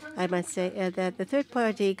lawyer, I must say that the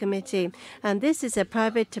third-party committee, this is a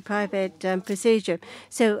private-to-private procedure.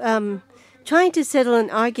 So trying to settle an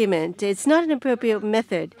argument, it's not an appropriate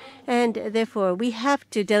method. And therefore, we have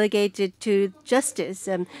to delegate it to justice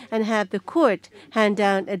and have the court hand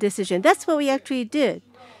down a decision. That's what we actually did.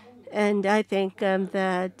 And I think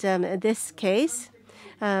that this case,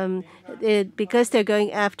 because they're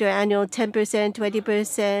going after annual 10%,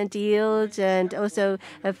 20% yield, and also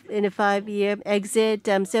in a 5-year exit,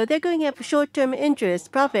 so they're going after short-term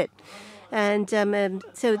interest, profit. And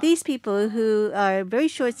so these people who are very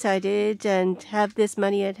short-sighted and have this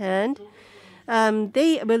money at hand,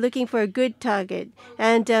 they were looking for a good target,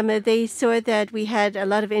 and they saw that we had a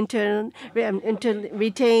lot of internal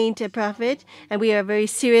retained profit, and we are a very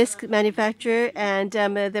serious manufacturer, and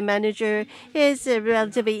the manager is a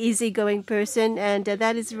relatively easygoing person, and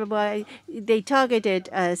that is why they targeted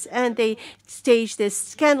us, and they staged this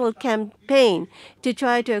scandal campaign to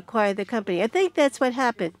try to acquire the company. I think that's what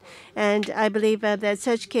happened, and I believe that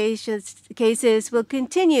such cases will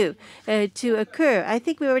continue to occur. I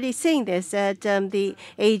think we're already seeing this at the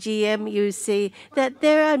AGM. You see that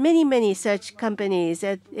there are many such companies.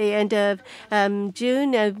 At the end of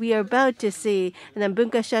June, we are about to see, and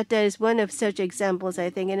Bunkashata is one of such examples, I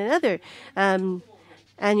think, and in other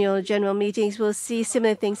annual general meetings, we'll see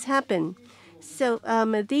similar things happen. So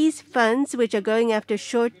these funds, which are going after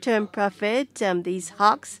short-term profit, these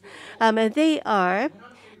hawks, they are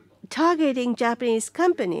targeting Japanese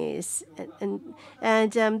companies,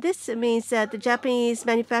 and this means that the Japanese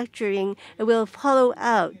manufacturing will hollow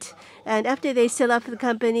out. And after they sell off the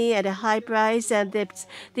company at a high price, and the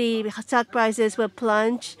stock prices will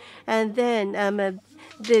plunge, and then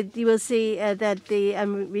you will see that the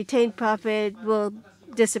retained profit will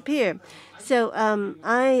disappear. So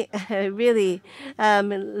I really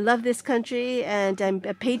love this country, and I'm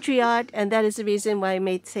a patriot, and that is the reason why I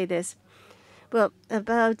may say this. Well,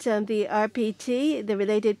 about the RPT, the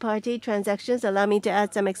related party transactions, allow me to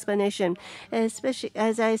add some explanation. Especially,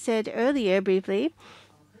 as I said earlier briefly,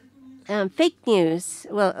 fake news.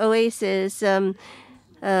 Well, Oasis is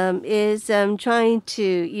trying to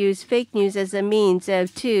use fake news as a means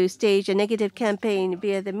to stage a negative campaign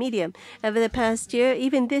via the media. Over the past year,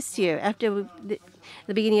 even this year, after the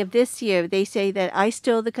beginning of this year, they say that I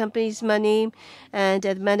stole the company's money, and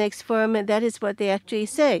at Manex Forum, that is what they actually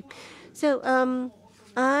say. So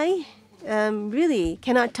I really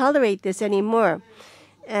cannot tolerate this anymore,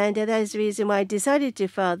 and that is the reason why I decided to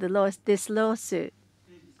file this lawsuit.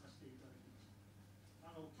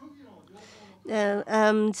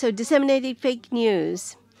 So disseminating fake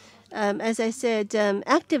news, as I said,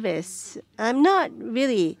 activists, I'm not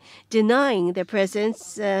really denying their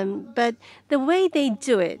presence, but the way they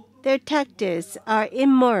do it, their tactics are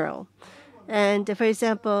immoral. And for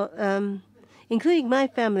example, including my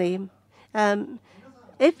family,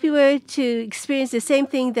 if you were to experience the same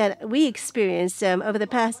thing that we experienced over the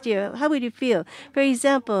past year, how would you feel? For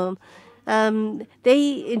example,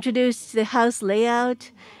 they introduced the house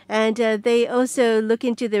layout, and they also look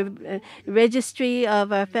into the registry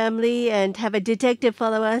of our family and have a detective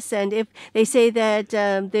follow us. And if they say that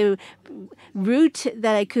the route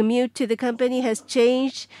that I commute to the company has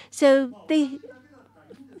changed, so they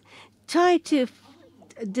try to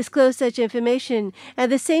disclose such information.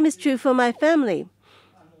 And the same is true for my family.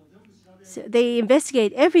 So they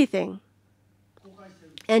investigate everything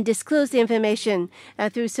and disclose the information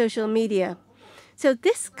through social media. So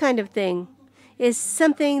this kind of thing is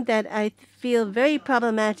something that I feel very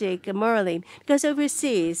problematic morally, because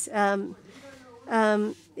overseas, if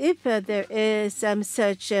there is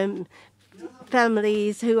such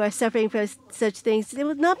families who are suffering from such things, it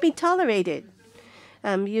will not be tolerated.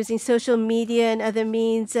 Using social media and other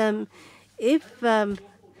means, if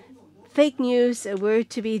fake news were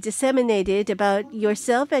to be disseminated about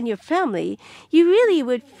yourself and your family, you really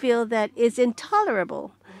would feel that it's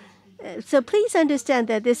intolerable. So please understand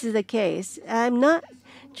that this is the case. I'm not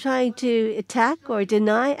trying to attack or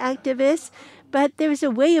deny activists, but there is a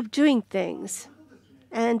way of doing things.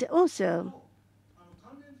 And also,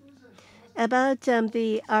 about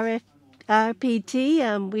the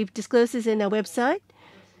RPT, we've disclosed this in our website.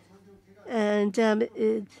 And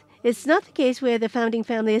it's not the case where the founding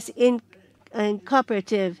family is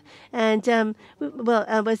cooperative. And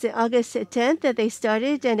was it August 10th that they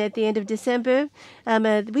started? And at the end of December,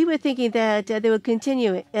 we were thinking that they would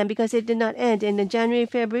continue, and because it did not end in January,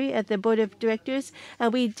 February at the board of directors,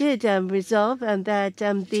 we did resolve that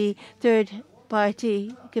the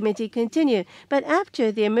third-party committee continue. But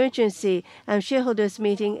after the emergency shareholders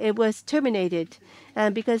meeting, it was terminated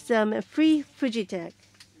because Free Fujitec.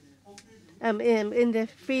 In the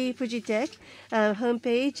Free Fujitec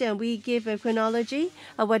homepage, we give a chronology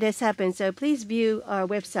of what has happened. So please view our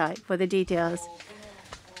website for the details.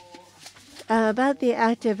 About the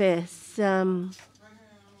activists,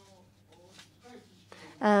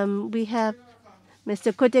 we have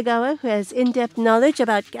Mr. Kotegawa, who has in-depth knowledge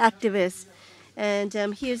about activists, and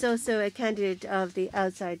he is also a candidate of the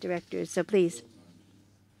outside directors. So please.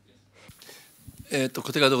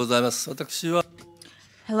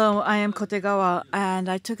 Hello, I am Kotegawa, and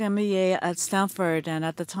I took MBA at Stanford, and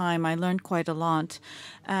at the time I learned quite a lot.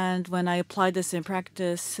 And when I applied this in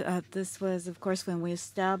practice, this was, of course, when we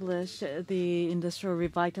established the Industrial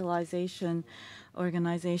Revitalization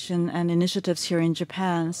Organization and initiatives here in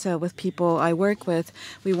Japan. So with people I work with,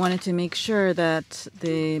 we wanted to make sure that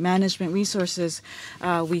the management resources,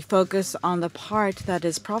 we focus on the part that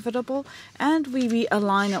is profitable, and we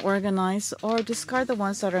realign and organize or discard the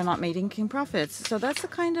ones that are not making profits. So that's the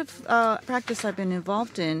kind of practice I've been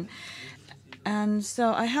involved in. And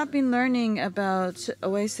so I have been learning about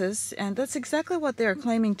Oasis, and that's exactly what they're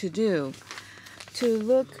claiming to do, to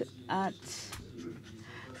look at,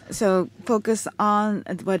 so focus on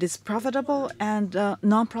what is profitable, and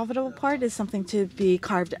non-profitable part is something to be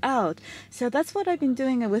carved out. So that's what I've been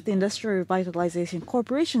doing with the Industrial Revitalization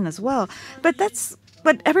Corporation as well. But that's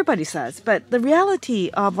what everybody says. But the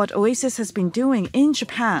reality of what Oasis has been doing in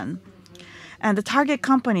Japan and the target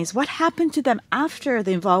companies, what happened to them after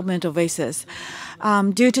the involvement of Oasis?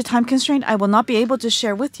 Due to time constraint, I will not be able to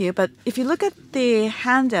share with you. But if you look at the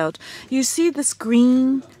handout, you see this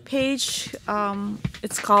green page.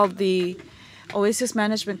 It's called the Oasis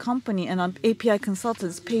Management Company. And on API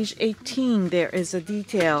Consultants, page 18, there is a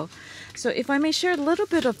detail. So if I may share a little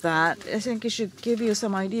bit of that, I think it should give you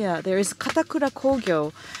some idea. There is Katakura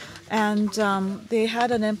Kogyo, and they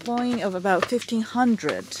had an employee of about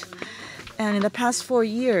 1,500. And in the past 4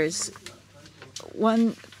 years,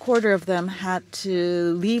 1/4 of them had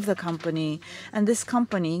to leave the company. And this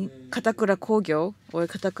company, Katakura Kogyo, or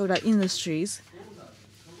Katakura Industries,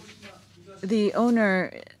 the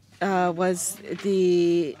owner was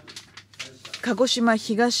the Kagoshima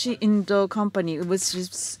Higashi Indo company.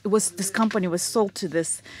 This company was sold to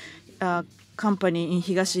this company in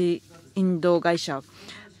Higashi Indo Gaisha.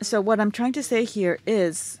 So what I'm trying to say here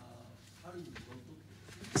is,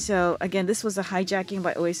 so again, this was a hijacking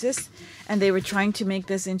by Oasis, and they were trying to make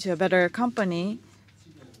this into a better company,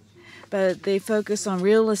 but they focused on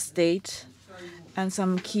real estate and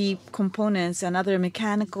some key components and other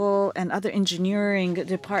mechanical and other engineering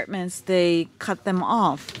departments. They cut them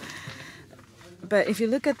off. But if you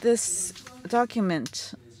look at this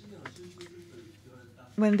document,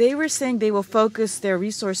 when they were saying they will focus their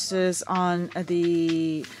resources on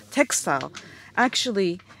the textile,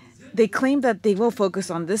 actually, they claim that they will focus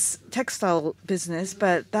on this textile business,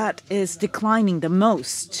 but that is declining the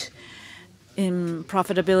most in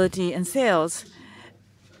profitability and sales.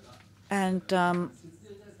 And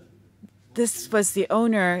this was the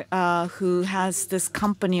owner who has this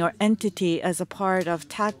company or entity as a part of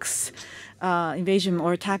tax evasion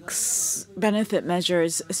or tax benefit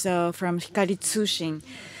measures, so from Hikari Tsushin.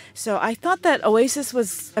 So I thought that Oasis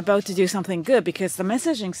was about to do something good because the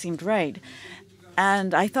messaging seemed right.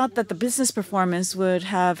 And I thought that the business performance would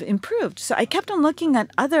have improved. So I kept on looking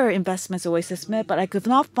at other investments Oasis made, but I could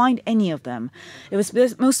not find any of them. It was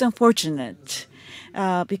most unfortunate.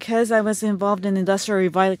 Because I was involved in Industrial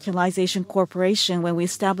Revitalization Corporation when we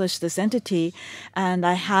established this entity, and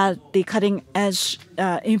I had the cutting-edge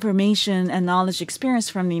information and knowledge experience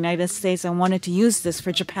from the United States and wanted to use this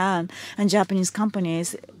for Japan and Japanese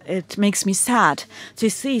companies, it makes me sad to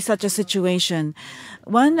see such a situation.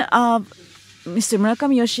 One of Mr.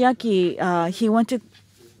 Murakami Yoshiaki, he went to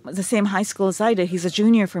the same high school as I did. He's a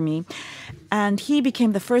junior for me. And he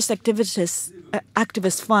became the first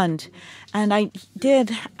activist fund. And I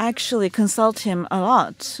did actually consult him a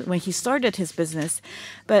lot when he started his business.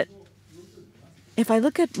 But if I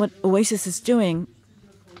look at what Oasis is doing,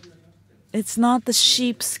 it's not the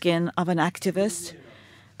sheepskin of an activist,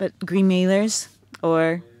 but green mailers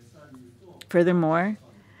or, furthermore,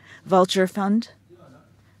 vulture fund.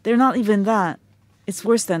 They're not even that. It's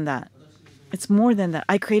worse than that. It's more than that.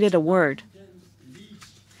 I created a word.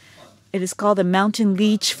 It is called the Mountain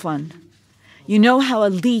Leech Fund. You know how a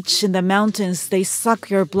leech in the mountains, they suck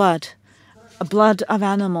your blood of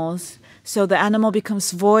animals, so the animal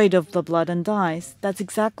becomes void of the blood and dies. That's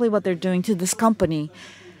exactly what they're doing to this company.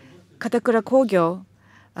 Katakura Kogyo,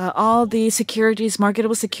 all the securities,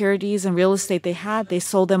 marketable securities and real estate they had, they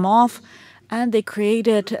sold them off, and they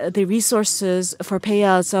created the resources for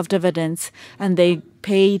payouts of dividends, and they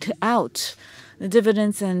paid out the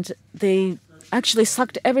dividends, and they actually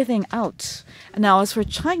sucked everything out. And now, as for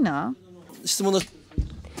China, well,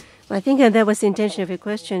 I think that was the intention of your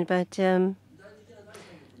question, but there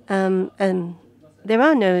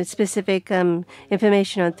are no specific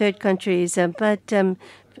information on third countries. But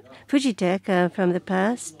Fujitec from the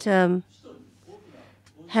past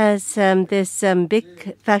has this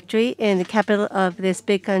big factory in the capital of this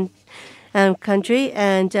big country,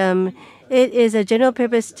 and it is a general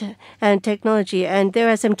purpose technology, and there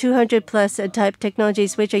are some 200 plus type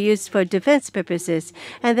technologies which are used for defense purposes.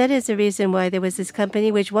 And that is the reason why there was this company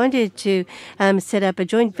which wanted to set up a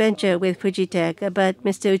joint venture with Fujitec. But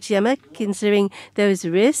Mr. Uchiyama, considering those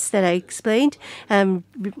risks that I explained,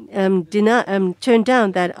 did not turn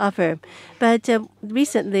down that offer. But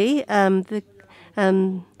recently,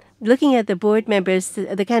 looking at the board members,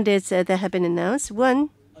 the candidates that have been announced,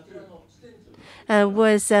 one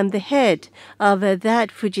was the head of that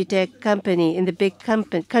Fujitec company in the big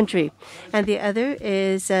country. And the other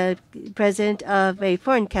is president of a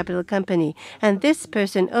foreign capital company. And this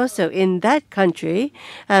person also in that country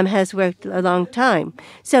has worked a long time.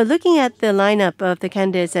 So looking at the lineup of the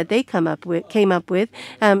candidates that they came up with,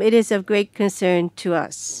 it is of great concern to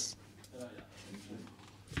us.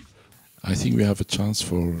 I think we have a chance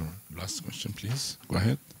for last question, please. Go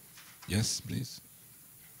ahead. Yes, please.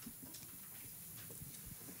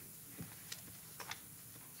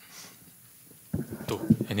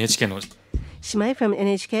 Shimai from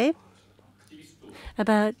NHK.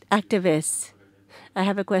 About activists. I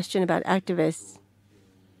have a question about activists.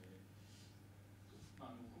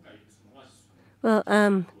 Well,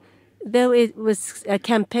 though it was a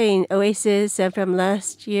campaign, Oasis from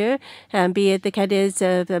last year, be it the candidates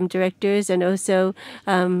of directors, and also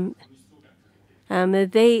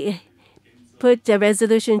they put a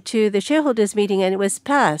resolution to the shareholders meeting, and it was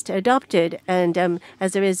passed, adopted, and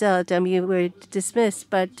as a result, you were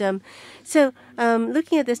dismissed. But so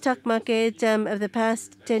looking at the stock market of the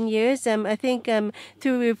past 10 years, I think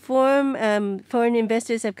through reform, foreign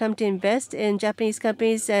investors have come to invest in Japanese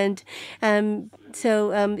companies, and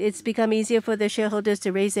so it's become easier for the shareholders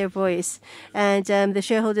to raise their voice, and the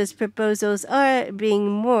shareholders' proposals are being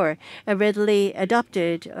more readily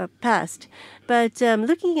adopted or passed. But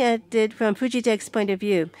looking at it from Fujitec's point of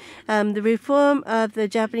view, the reform of the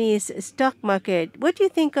Japanese stock market, what do you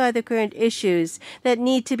think are the current issues that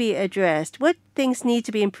need to be addressed? What things need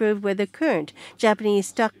to be improved with the current Japanese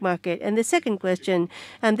stock market? And the second question,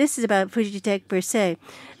 this is about Fujitec per se.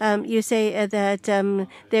 You say that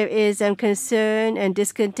there is concern and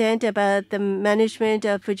discontent about the management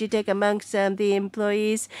of Fujitec amongst the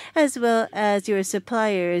employees as well as your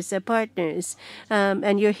suppliers, partners,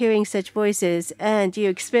 and you're hearing such voices, and you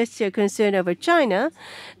expressed your concern over China.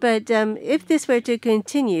 But if this were to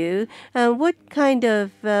continue, what kind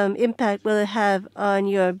of impact will it have on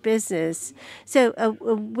your business? So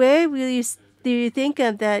where will you do you think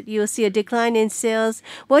that you'll see a decline in sales?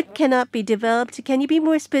 What cannot be developed? Can you be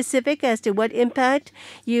more specific as to what impact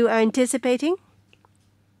you are anticipating?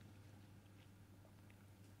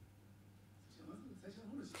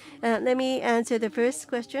 Let me answer the first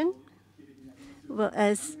question. Well,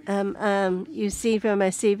 as you see from my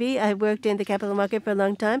CV, I worked in the capital market for a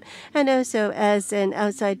long time, and also as an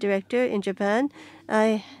outside director in Japan,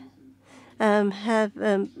 I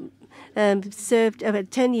have served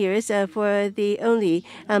about 10 years for the only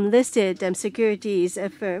listed securities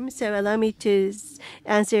firm. So allow me to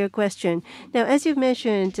answer your question. Now, as you've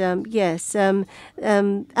mentioned, yes, activists,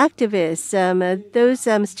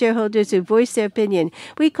 those shareholders who voice their opinion,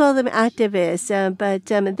 we call them activists, but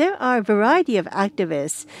there are a variety of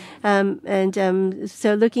activists.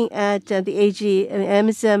 So looking at the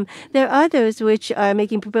AGMs, there are those which are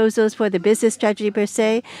making proposals for the business strategy per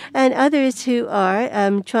se, and others who are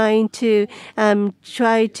trying to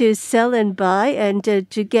sell and buy and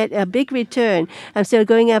to get a big return. So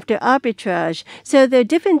going after arbitrage. So there are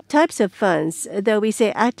different types of funds, though we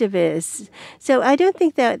say activists. So I don't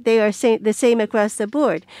think that they are the same across the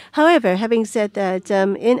board. However, having said that,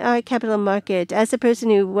 in our capital market, as a person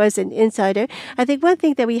who was an insider, I think one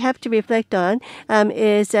thing that we have to reflect on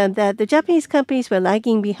is that the Japanese companies were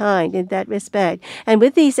lagging behind in that respect. And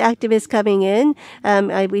with these activists coming in,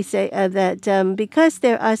 we say that because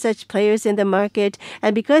there are such players in the market.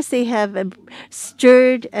 And because they have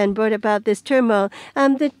stirred and brought about this turmoil,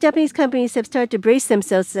 the Japanese companies have started to brace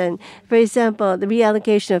themselves in. For example, the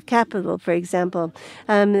reallocation of capital, for example,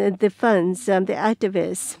 the funds, the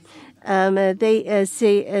activists. They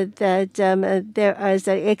say that there is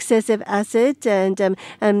excessive asset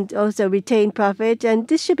and also retained profit, and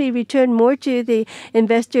this should be returned more to the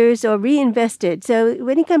investors or reinvested. So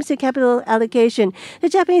when it comes to capital allocation, the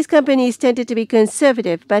Japanese companies tended to be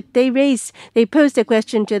conservative, but they posed a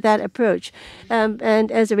question to that approach.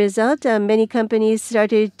 And as a result, many companies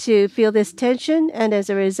started to feel this tension, and as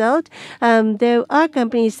a result, there are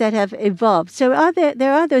companies that have evolved. So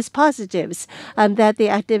there are those positives that the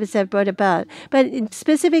activists have brought about. But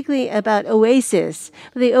specifically about Oasis,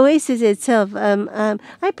 the Oasis itself,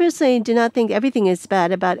 I personally do not think everything is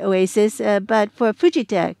bad about Oasis, but for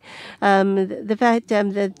Fujitec, the fact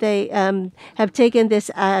that they have taken this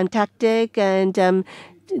tactic and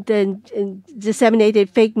then disseminated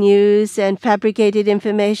fake news and fabricated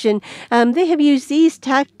information. They have used these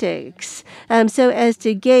tactics so as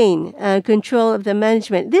to gain control of the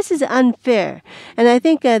management. This is unfair, and I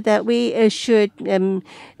think that we should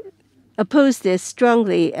oppose this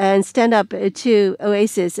strongly and stand up to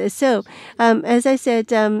Oasis. So, as I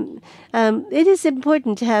said, it is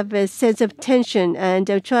important to have a sense of tension and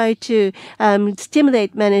try to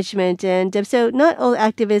stimulate management. And so not all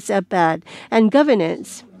activists are bad. And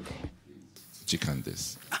governance. 時間で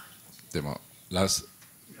す。でも、last,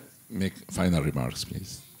 make final remarks,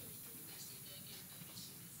 please.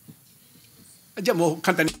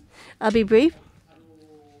 I'll be brief.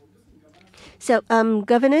 So,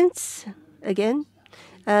 governance, again.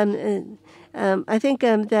 I think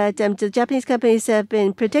that the Japanese companies have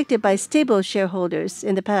been protected by stable shareholders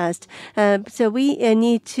in the past. So we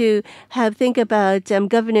need to think about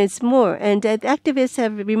governance more. And activists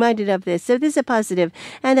have reminded of this. So this is a positive.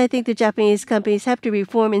 And I think the Japanese companies have to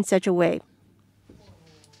reform in such a way.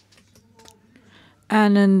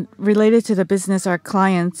 And then related to the business, our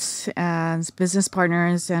clients and business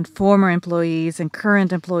partners and former employees and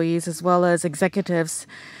current employees, as well as executives,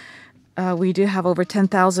 we do have over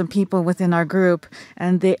 10,000 people within our group,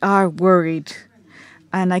 and they are worried.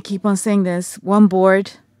 And I keep on saying this, one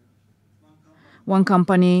board, one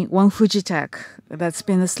company, one Fujitec. That's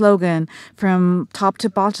been the slogan from top to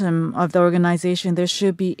bottom of the organization. There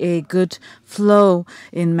should be a good flow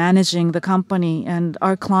in managing the company and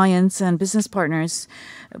our clients and business partners.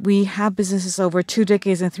 We have businesses over 2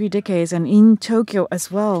 decades and 3 decades, and in Tokyo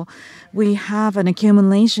as well, we have an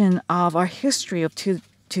accumulation of our history of 2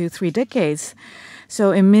 to 3 decades.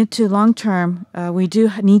 So in mid to long term, we do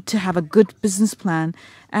need to have a good business plan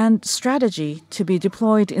and strategy to be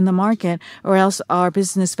deployed in the market, or else our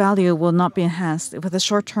business value will not be enhanced. With a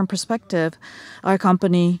short-term perspective, our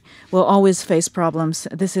company will always face problems.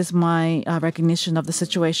 This is my recognition of the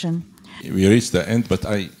situation. We reached the end, but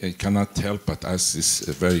I cannot help but ask this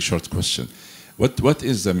very short question. What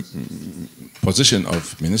is the position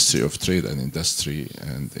of Ministry of Trade and Industry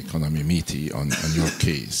and Economy, MITI, on your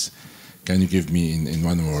case? Can you give me in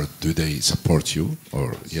one word, do they support you,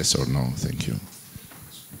 or yes or no? Thank you.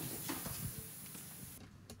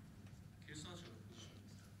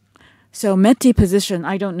 So METI position,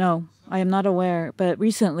 I don't know. I am not aware. But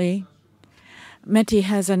recently, METI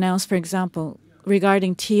has announced, for example,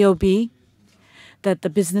 regarding TOB, that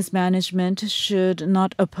the business management should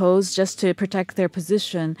not oppose just to protect their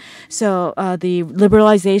position. So the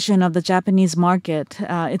liberalization of the Japanese market,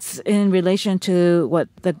 it's in relation to what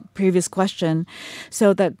the previous question.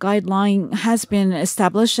 So that guideline has been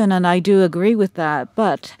established, and I do agree with that.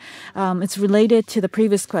 But it's related to the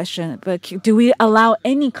previous question. But do we allow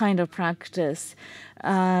any kind of practice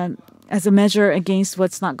as a measure against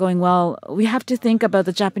what's not going well? We have to think about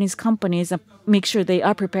the Japanese companies and make sure they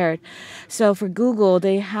are prepared. So for Google,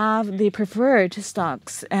 they have the preferred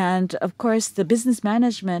stocks. And of course, the business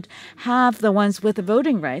management have the ones with the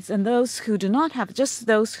voting rights, and those who do not have, just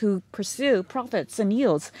those who pursue profits and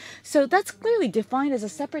yields. So that's clearly defined as a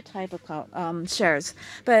separate type of shares.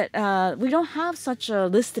 But we don't have such a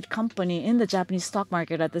listed company in the Japanese stock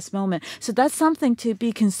market at this moment. So that's something to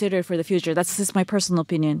be considered for the future. That's just my personal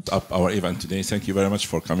opinion. Up our event today. Thank you very much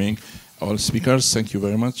for coming. All speakers, thank you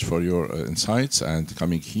very much for your insights and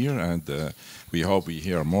coming here, and we hope we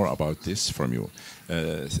hear more about this from you.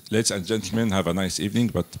 Ladies and gentlemen, have a nice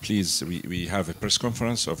evening, but please, we have a press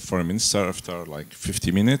conference of Foreign Minister after like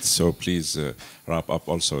 50 minutes, so please wrap up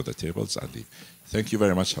also the tables and leave. Thank you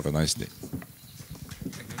very much. Have a nice day.